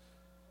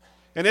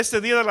 En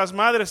este Día de las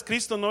Madres,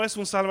 Cristo no es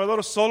un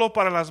Salvador solo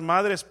para las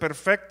madres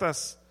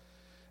perfectas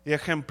y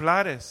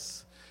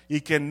ejemplares y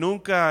que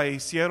nunca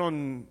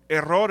hicieron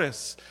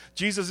errores.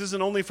 Jesus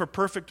isn't only for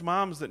perfect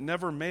moms that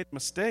never made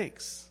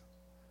mistakes,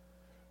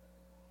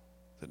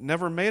 that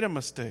never made a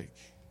mistake.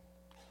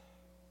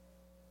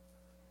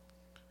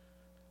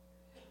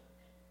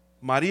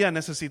 María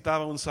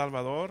necesitaba un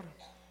Salvador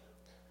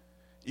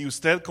y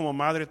usted como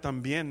madre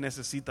también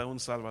necesita un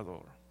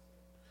Salvador.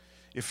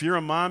 If you're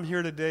a mom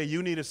here today,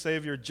 you need a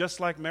Savior just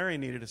like Mary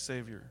needed a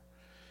Savior.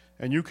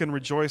 And you can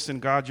rejoice in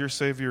God, your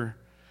Savior,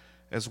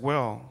 as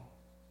well.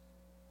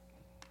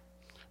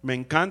 Me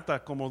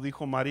encanta, como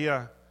dijo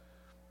María,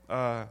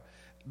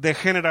 de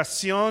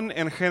generación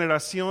en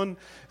generación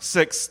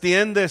se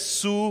extiende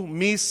su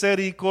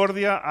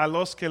misericordia a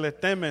los que le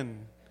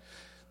temen.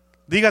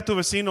 Diga a tu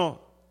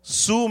vecino,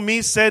 su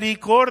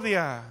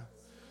misericordia.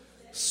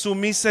 Su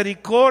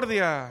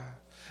misericordia.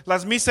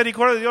 Las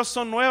misericordias de Dios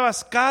son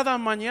nuevas cada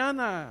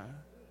mañana.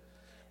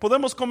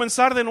 Podemos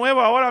comenzar de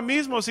nuevo ahora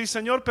mismo. Si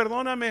Señor,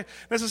 perdóname,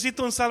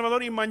 necesito un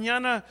Salvador y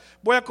mañana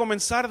voy a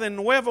comenzar de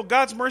nuevo.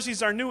 God's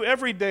mercies are new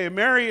every day.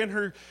 Mary, in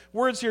her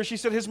words here, she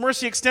said, His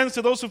mercy extends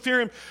to those who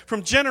fear Him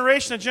from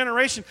generation to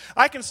generation.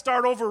 I can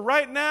start over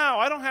right now.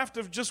 I don't have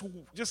to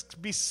just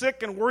be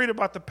sick and worried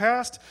about the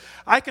past.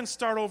 I can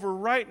start over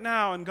right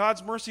now, and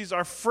God's mercies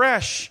are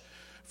fresh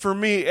for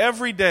me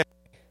every day.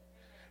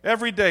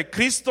 Every day.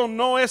 Cristo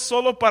no es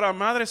solo para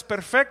madres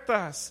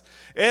perfectas.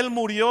 Él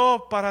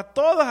murió para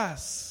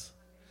todas.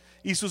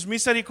 Y sus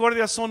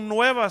misericordias son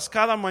nuevas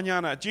cada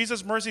mañana.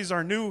 Jesus' mercies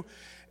are new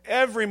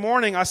every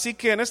morning. Así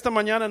que en esta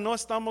mañana no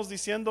estamos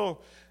diciendo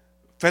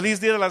feliz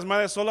Día de las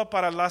Madres solo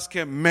para las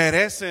que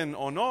merecen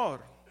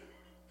honor.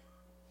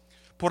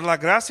 Por la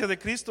gracia de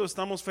Cristo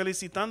estamos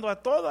felicitando a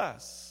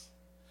todas.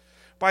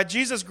 By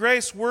Jesus'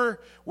 grace, we're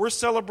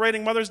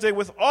celebrating Mother's Day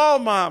with all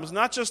moms,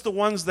 not just the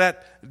ones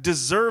that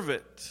deserve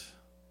it.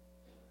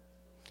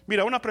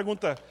 Mira, una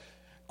pregunta.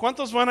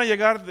 ¿Cuántos van a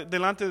llegar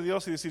delante de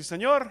Dios y decir,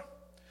 Señor,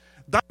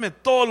 dame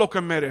todo lo que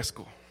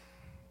merezco?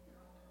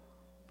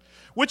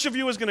 Which of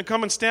you is going to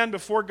come and stand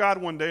before God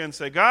one day and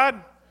say,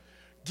 God,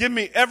 give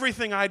me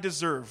everything I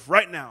deserve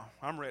right now.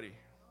 I'm ready.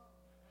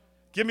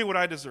 Give me what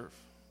I deserve.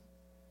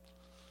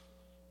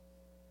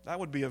 That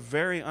would be a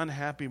very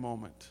unhappy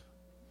moment.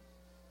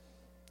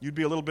 You'd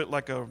be a little bit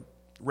like a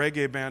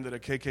reggae band at a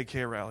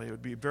KKK rally. It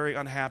would be very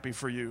unhappy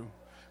for you.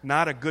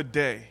 Not a good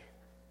day.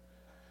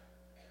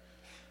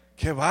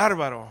 ¡Qué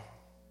bárbaro!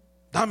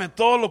 Dame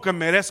todo lo que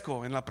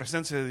merezco en la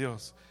presencia de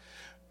Dios.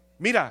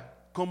 Mira,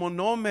 como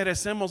no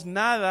merecemos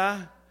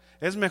nada,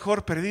 es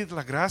mejor pedir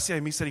la gracia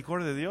y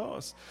misericordia de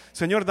Dios.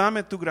 Señor,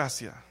 dame tu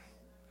gracia.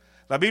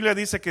 La Biblia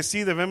dice que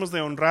sí debemos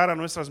de honrar a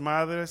nuestras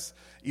madres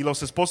y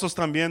los esposos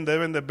también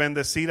deben de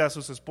bendecir a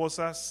sus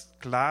esposas.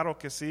 Claro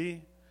que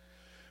sí.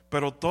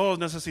 Pero todos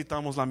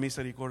necesitamos la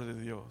misericordia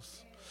de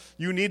Dios.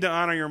 You need to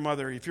honor your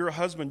mother. If you're a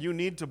husband, you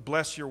need to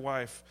bless your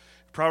wife.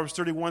 Proverbs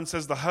 31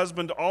 says the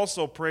husband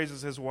also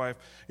praises his wife.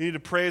 You need to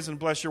praise and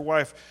bless your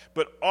wife.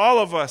 But all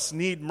of us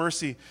need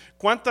mercy.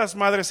 ¿Cuántas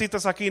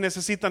madrecitas aquí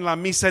necesitan la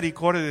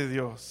misericordia de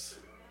Dios?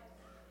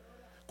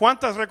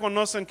 ¿Cuántas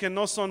reconocen que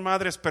no son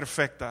madres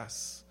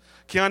perfectas?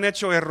 Que han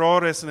hecho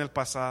errores en el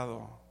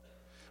pasado.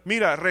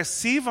 Mira,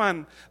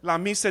 reciban la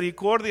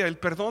misericordia, el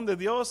perdón de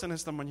Dios en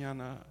esta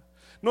mañana.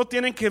 No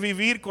tienen que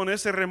vivir con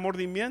ese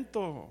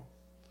remordimiento.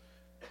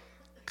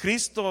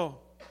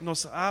 Cristo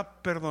nos ha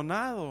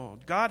perdonado.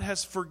 God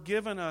has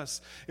forgiven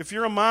us. If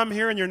you're a mom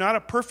here and you're not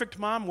a perfect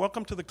mom,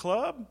 welcome to the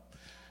club.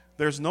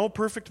 There's no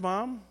perfect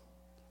mom.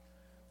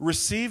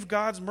 Receive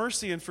God's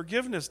mercy and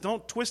forgiveness.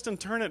 Don't twist and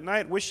turn at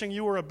night wishing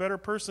you were a better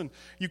person.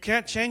 You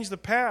can't change the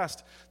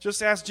past.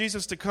 Just ask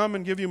Jesus to come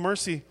and give you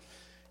mercy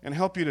and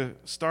help you to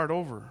start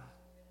over.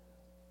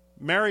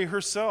 Mary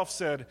herself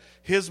said,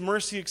 His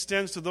mercy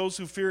extends to those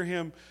who fear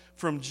Him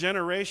from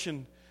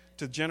generation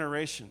to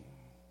generation.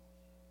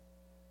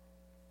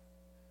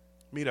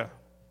 Mira,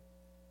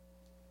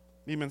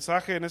 mi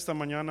mensaje en esta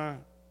mañana,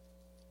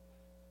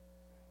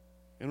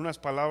 en unas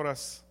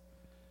palabras,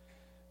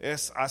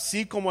 es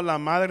así como la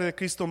Madre de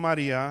Cristo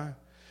María,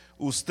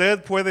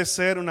 usted puede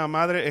ser una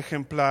madre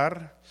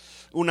ejemplar,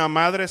 una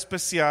madre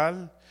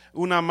especial,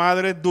 una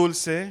madre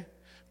dulce,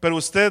 pero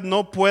usted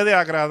no puede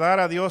agradar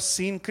a Dios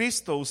sin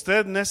Cristo.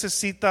 Usted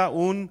necesita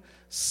un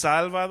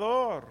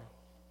Salvador.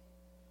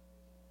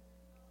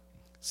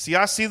 Si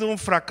ha sido un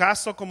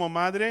fracaso como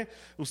madre,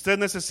 usted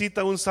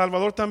necesita un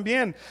Salvador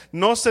también.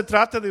 No se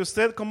trata de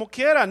usted como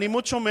quiera, ni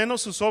mucho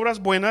menos sus obras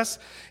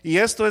buenas. Y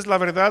esto es la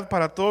verdad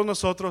para todos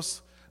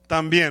nosotros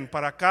también.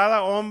 Para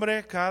cada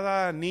hombre,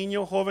 cada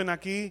niño joven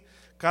aquí,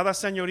 cada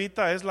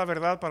señorita, es la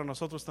verdad para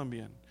nosotros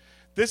también.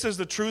 This is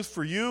the truth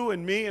for you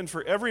and me and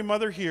for every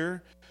mother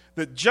here.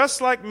 That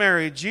just like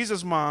Mary,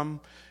 Jesus' mom,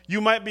 you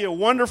might be a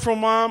wonderful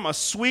mom, a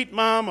sweet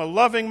mom, a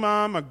loving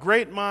mom, a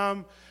great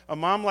mom, a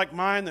mom like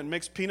mine that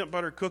makes peanut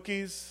butter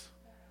cookies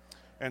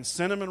and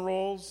cinnamon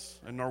rolls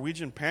and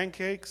Norwegian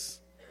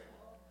pancakes.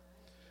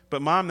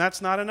 But mom,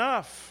 that's not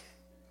enough.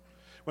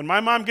 When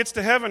my mom gets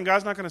to heaven,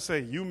 God's not going to say,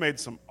 you made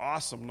some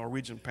awesome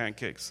Norwegian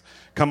pancakes.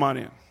 Come on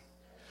in.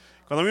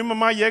 Cuando mi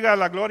mamá llega a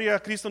la gloria,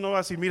 Cristo no va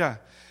a decir,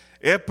 mira,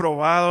 he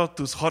probado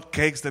tus hot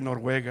cakes de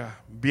Noruega.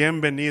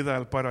 Bienvenida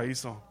al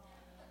paraíso.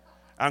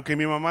 Aunque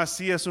mi mamá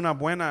sí es una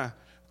buena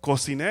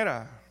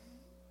cocinera.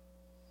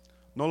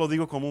 No lo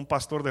digo como un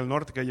pastor del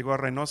norte que llegó a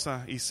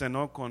Reynosa y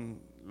cenó con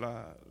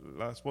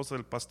la esposa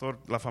del pastor,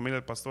 la familia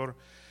del pastor,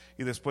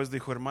 y después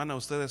dijo, hermana,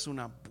 usted es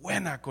una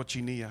buena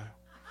cochinilla.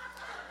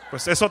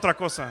 Pues es otra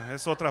cosa,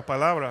 es otra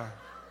palabra.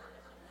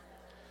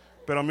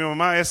 Pero mi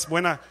mamá es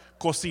buena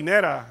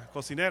cocinera.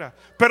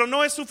 Pero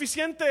no es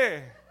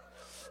suficiente.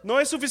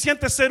 No es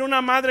suficiente ser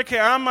una madre que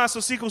ama a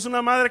sus hijos,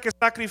 una madre que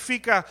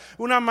sacrifica,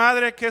 una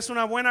madre que es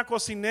una buena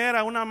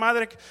cocinera, una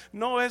madre que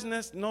no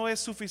es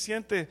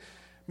suficiente.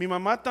 Mi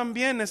mamá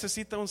también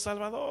necesita un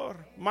salvador.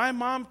 My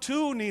mom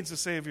too needs a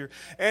savior.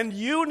 And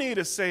you need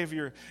a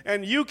savior.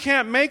 And you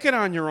can't make it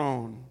on your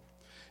own.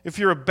 If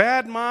you're a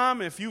bad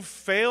mom, if you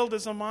failed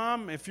as a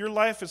mom, if your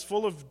life is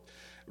full of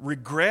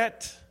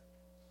regret.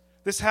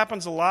 This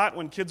happens a lot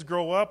when kids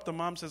grow up. The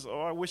mom says,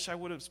 oh, I wish I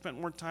would have spent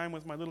more time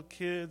with my little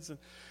kids. And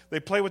they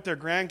play with their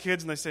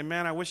grandkids and they say,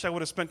 man, I wish I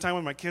would have spent time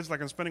with my kids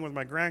like I'm spending with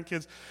my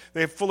grandkids.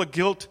 They're full of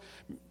guilt.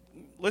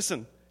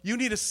 Listen, you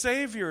need a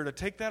savior to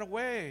take that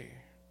away.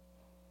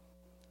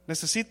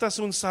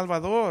 Necesitas un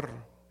salvador.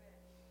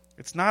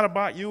 It's not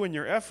about you and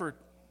your effort.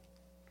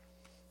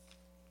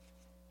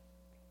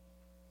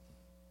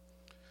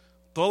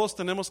 Todos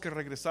tenemos que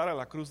regresar a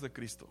la cruz de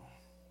Cristo.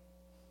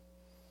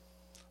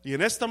 Y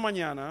en esta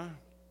mañana,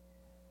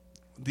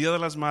 Día de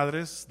las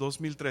Madres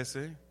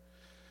 2013,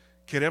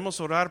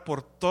 queremos orar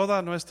por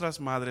todas nuestras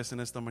madres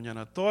en esta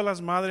mañana. Todas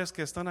las madres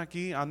que están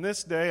aquí on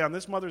this day, on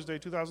this Mother's Day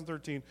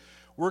 2013,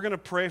 we're going to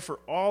pray for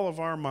all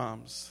of our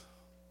moms.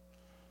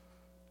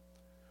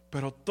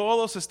 Pero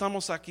todos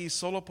estamos aquí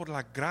solo por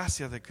la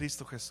gracia de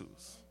Cristo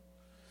Jesús.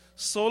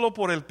 Solo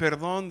por el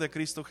perdón de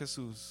Cristo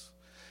Jesús.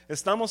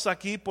 Estamos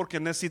aquí porque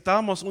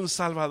necesitamos un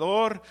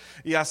Salvador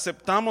y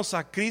aceptamos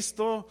a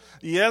Cristo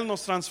y Él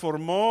nos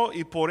transformó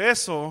y por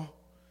eso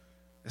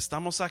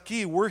estamos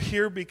aquí. We're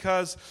here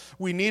because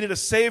we needed a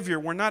Savior.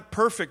 We're not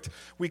perfect.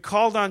 We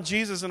called on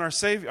Jesus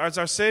as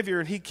our Savior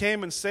and He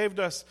came and saved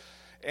us.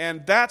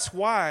 And that's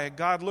why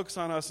God looks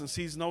on us and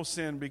sees no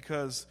sin,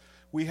 because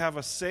we have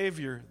a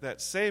Savior that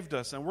saved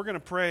us. And we're going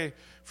to pray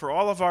for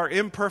all of our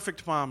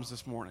imperfect moms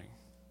this morning.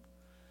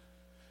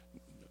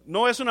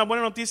 ¿No es una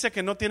buena noticia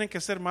que no tienen que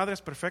ser madres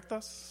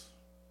perfectas?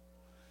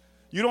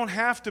 You don't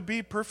have to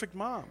be perfect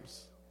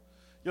moms.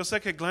 Yo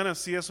sé que Glenna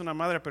sí es una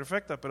madre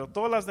perfecta, pero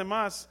todas las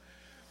demás,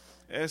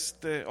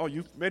 oh,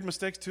 you made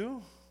mistakes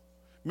too?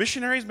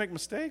 Missionaries make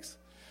mistakes?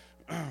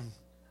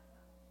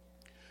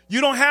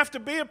 You don't have to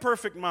be a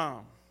perfect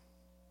mom.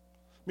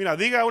 Mira,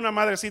 diga a una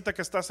madrecita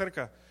que está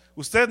cerca,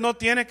 usted no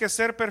tiene que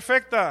ser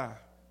perfecta.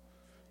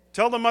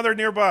 Tell the mother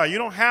nearby, you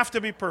don't have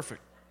to be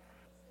perfect.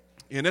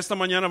 Y en esta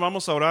mañana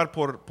vamos a orar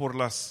por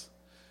las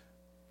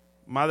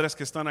madres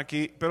que están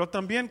aquí, pero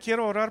también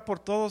quiero orar por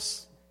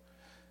todos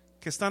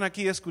que están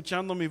aquí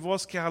escuchando mi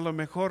voz, que a lo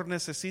mejor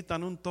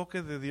necesitan un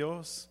toque de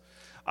Dios,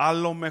 a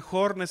lo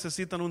mejor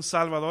necesitan un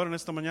Salvador en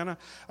esta mañana.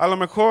 A lo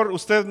mejor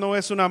usted no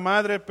es una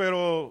madre,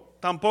 pero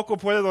tampoco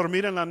puede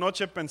dormir en la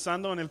noche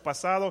pensando en el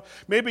pasado.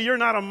 Maybe you're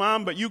not a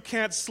mom, but you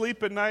can't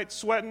sleep at night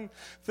sweating,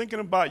 thinking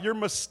about your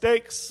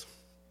mistakes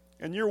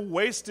and your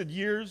wasted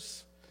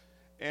years.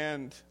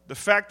 And the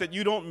fact that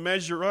you don't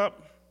measure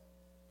up,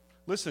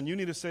 listen, you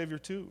need a Savior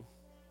too.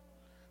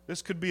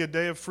 This could be a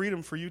day of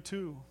freedom for you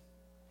too.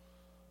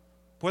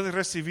 Puedes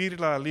recibir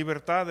la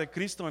libertad de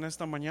Cristo en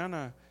esta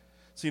mañana.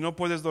 Si no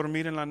puedes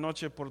dormir en la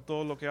noche por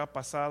todo lo que ha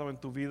pasado en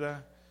tu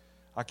vida,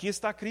 aquí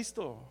está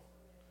Cristo.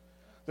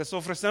 Les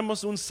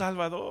ofrecemos un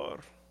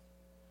Salvador.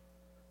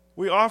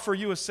 We offer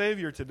you a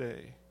Savior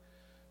today.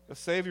 A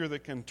Savior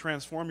that can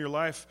transform your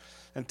life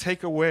and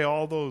take away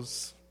all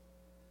those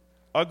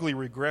ugly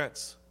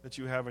regrets that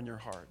you have in your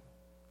heart.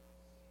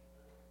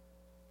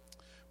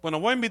 Bueno,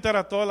 voy a invitar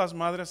a todas las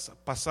madres a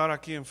pasar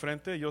aquí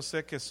enfrente. Yo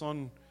sé que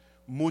son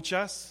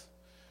muchas,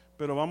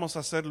 pero vamos a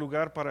hacer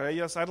lugar para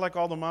ellas. I'd like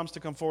all the moms to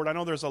come forward. I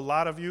know there's a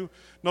lot of you.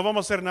 No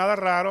vamos a hacer nada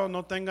raro,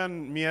 no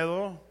tengan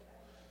miedo.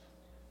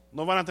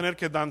 No van a tener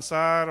que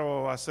danzar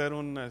o hacer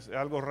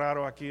algo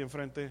raro aquí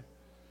enfrente.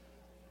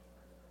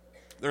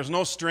 There's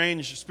no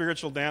strange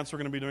spiritual dance we're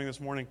going to be doing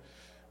this morning.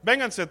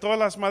 Vénganse todas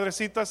las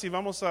madrecitas y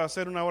vamos a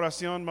hacer una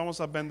oración,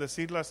 vamos a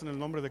bendecirlas en el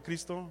nombre de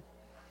Cristo.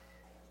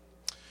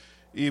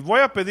 Y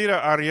voy a pedir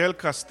a Ariel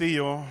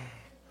Castillo,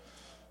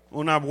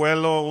 un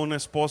abuelo, un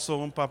esposo,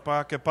 un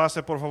papá, que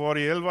pase por favor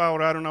y él va a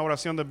orar una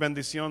oración de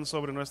bendición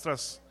sobre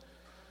nuestras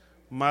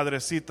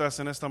madrecitas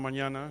en esta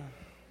mañana.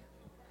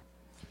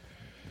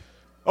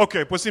 Ok,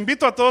 pues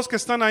invito a todos que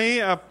están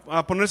ahí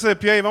a ponerse de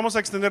pie y vamos a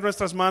extender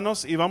nuestras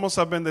manos y vamos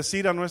a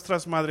bendecir a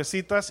nuestras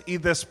madrecitas y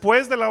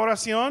después de la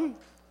oración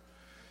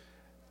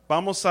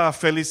vamos a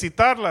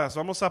felicitarlas,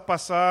 vamos a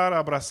pasar, a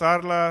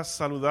abrazarlas,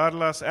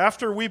 saludarlas.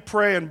 After we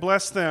pray and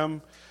bless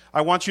them,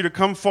 I want you to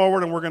come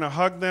forward and we're going to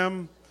hug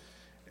them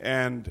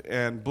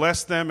and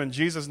bless them in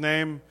Jesus'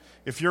 name.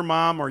 If your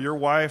mom or your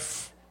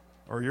wife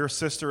or your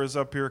sister is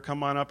up here,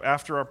 come on up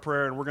after our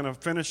prayer, and we're going to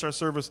finish our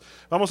service.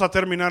 Vamos a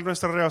terminar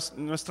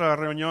nuestra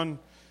reunión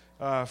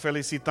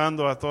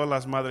felicitando a todas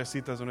las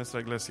madrecitas de nuestra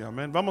iglesia.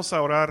 Amén. Vamos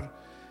a orar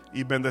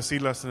y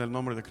bendecirlas en el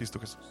nombre de Cristo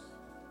Jesús.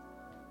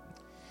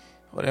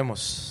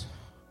 Oremos.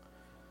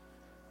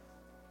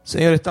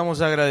 Señor,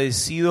 estamos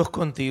agradecidos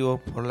contigo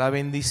por la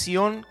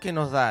bendición que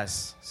nos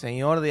das,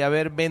 Señor, de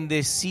haber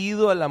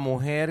bendecido a la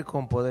mujer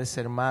con poder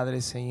ser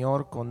madre,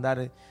 Señor, con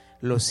dar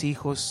los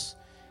hijos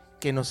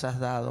que nos has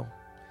dado.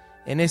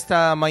 En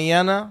esta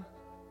mañana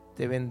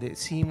te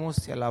bendecimos,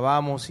 te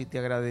alabamos y te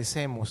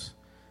agradecemos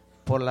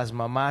por las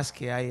mamás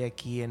que hay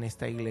aquí en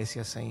esta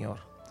iglesia, Señor.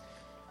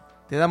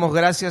 Te damos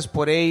gracias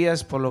por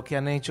ellas, por lo que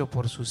han hecho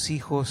por sus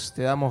hijos.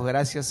 Te damos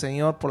gracias,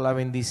 Señor, por la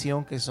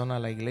bendición que son a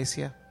la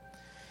iglesia.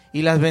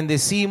 Y las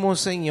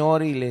bendecimos,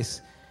 Señor, y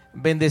les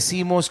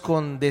bendecimos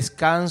con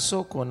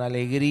descanso, con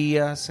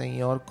alegría,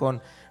 Señor,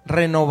 con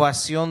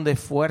renovación de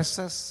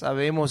fuerzas.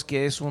 Sabemos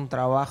que es un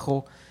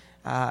trabajo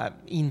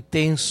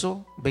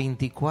intenso,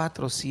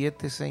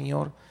 24/7,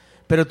 Señor,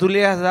 pero tú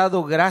le has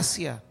dado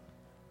gracia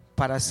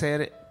para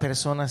ser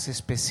personas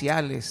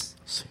especiales,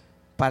 sí,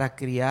 para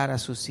criar a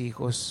sus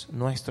hijos,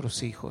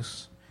 nuestros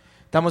hijos.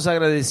 Estamos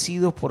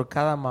agradecidos por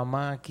cada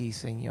mamá aquí,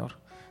 Señor.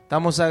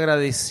 Estamos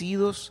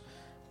agradecidos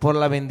por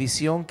la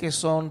bendición que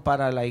son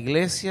para la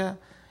iglesia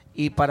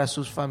y para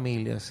sus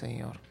familias,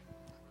 Señor.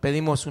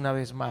 Pedimos una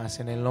vez más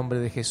en el nombre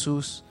de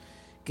Jesús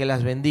que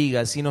las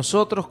bendigas. Y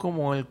nosotros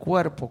como el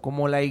cuerpo,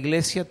 como la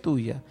iglesia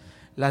tuya,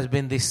 las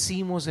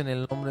bendecimos en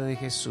el nombre de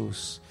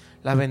Jesús.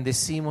 Las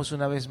bendecimos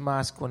una vez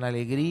más con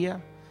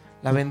alegría,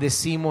 las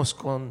bendecimos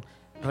con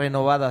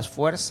renovadas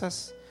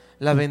fuerzas,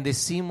 las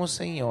bendecimos,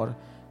 Señor,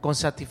 con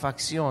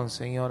satisfacción,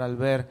 Señor, al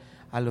ver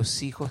a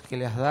los hijos que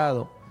le has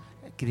dado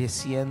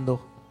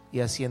creciendo y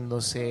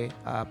haciéndose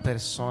a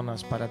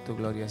personas para tu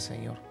gloria,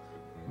 Señor.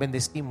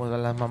 Bendecimos a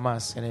las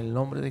mamás en el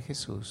nombre de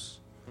Jesús.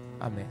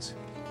 Amén,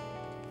 Señor.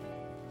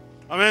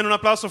 Amén. Un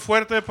aplauso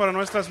fuerte para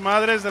nuestras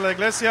madres de la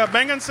iglesia.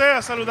 Vénganse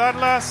a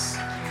saludarlas.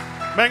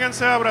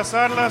 Vénganse a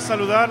abrazarlas,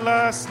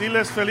 saludarlas.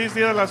 Diles feliz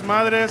Día de las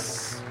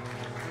Madres.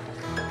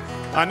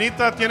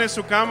 Anita tiene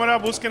su cámara.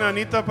 Busquen a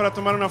Anita para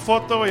tomar una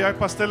foto y hay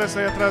pasteles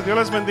ahí atrás. Dios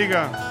les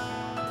bendiga.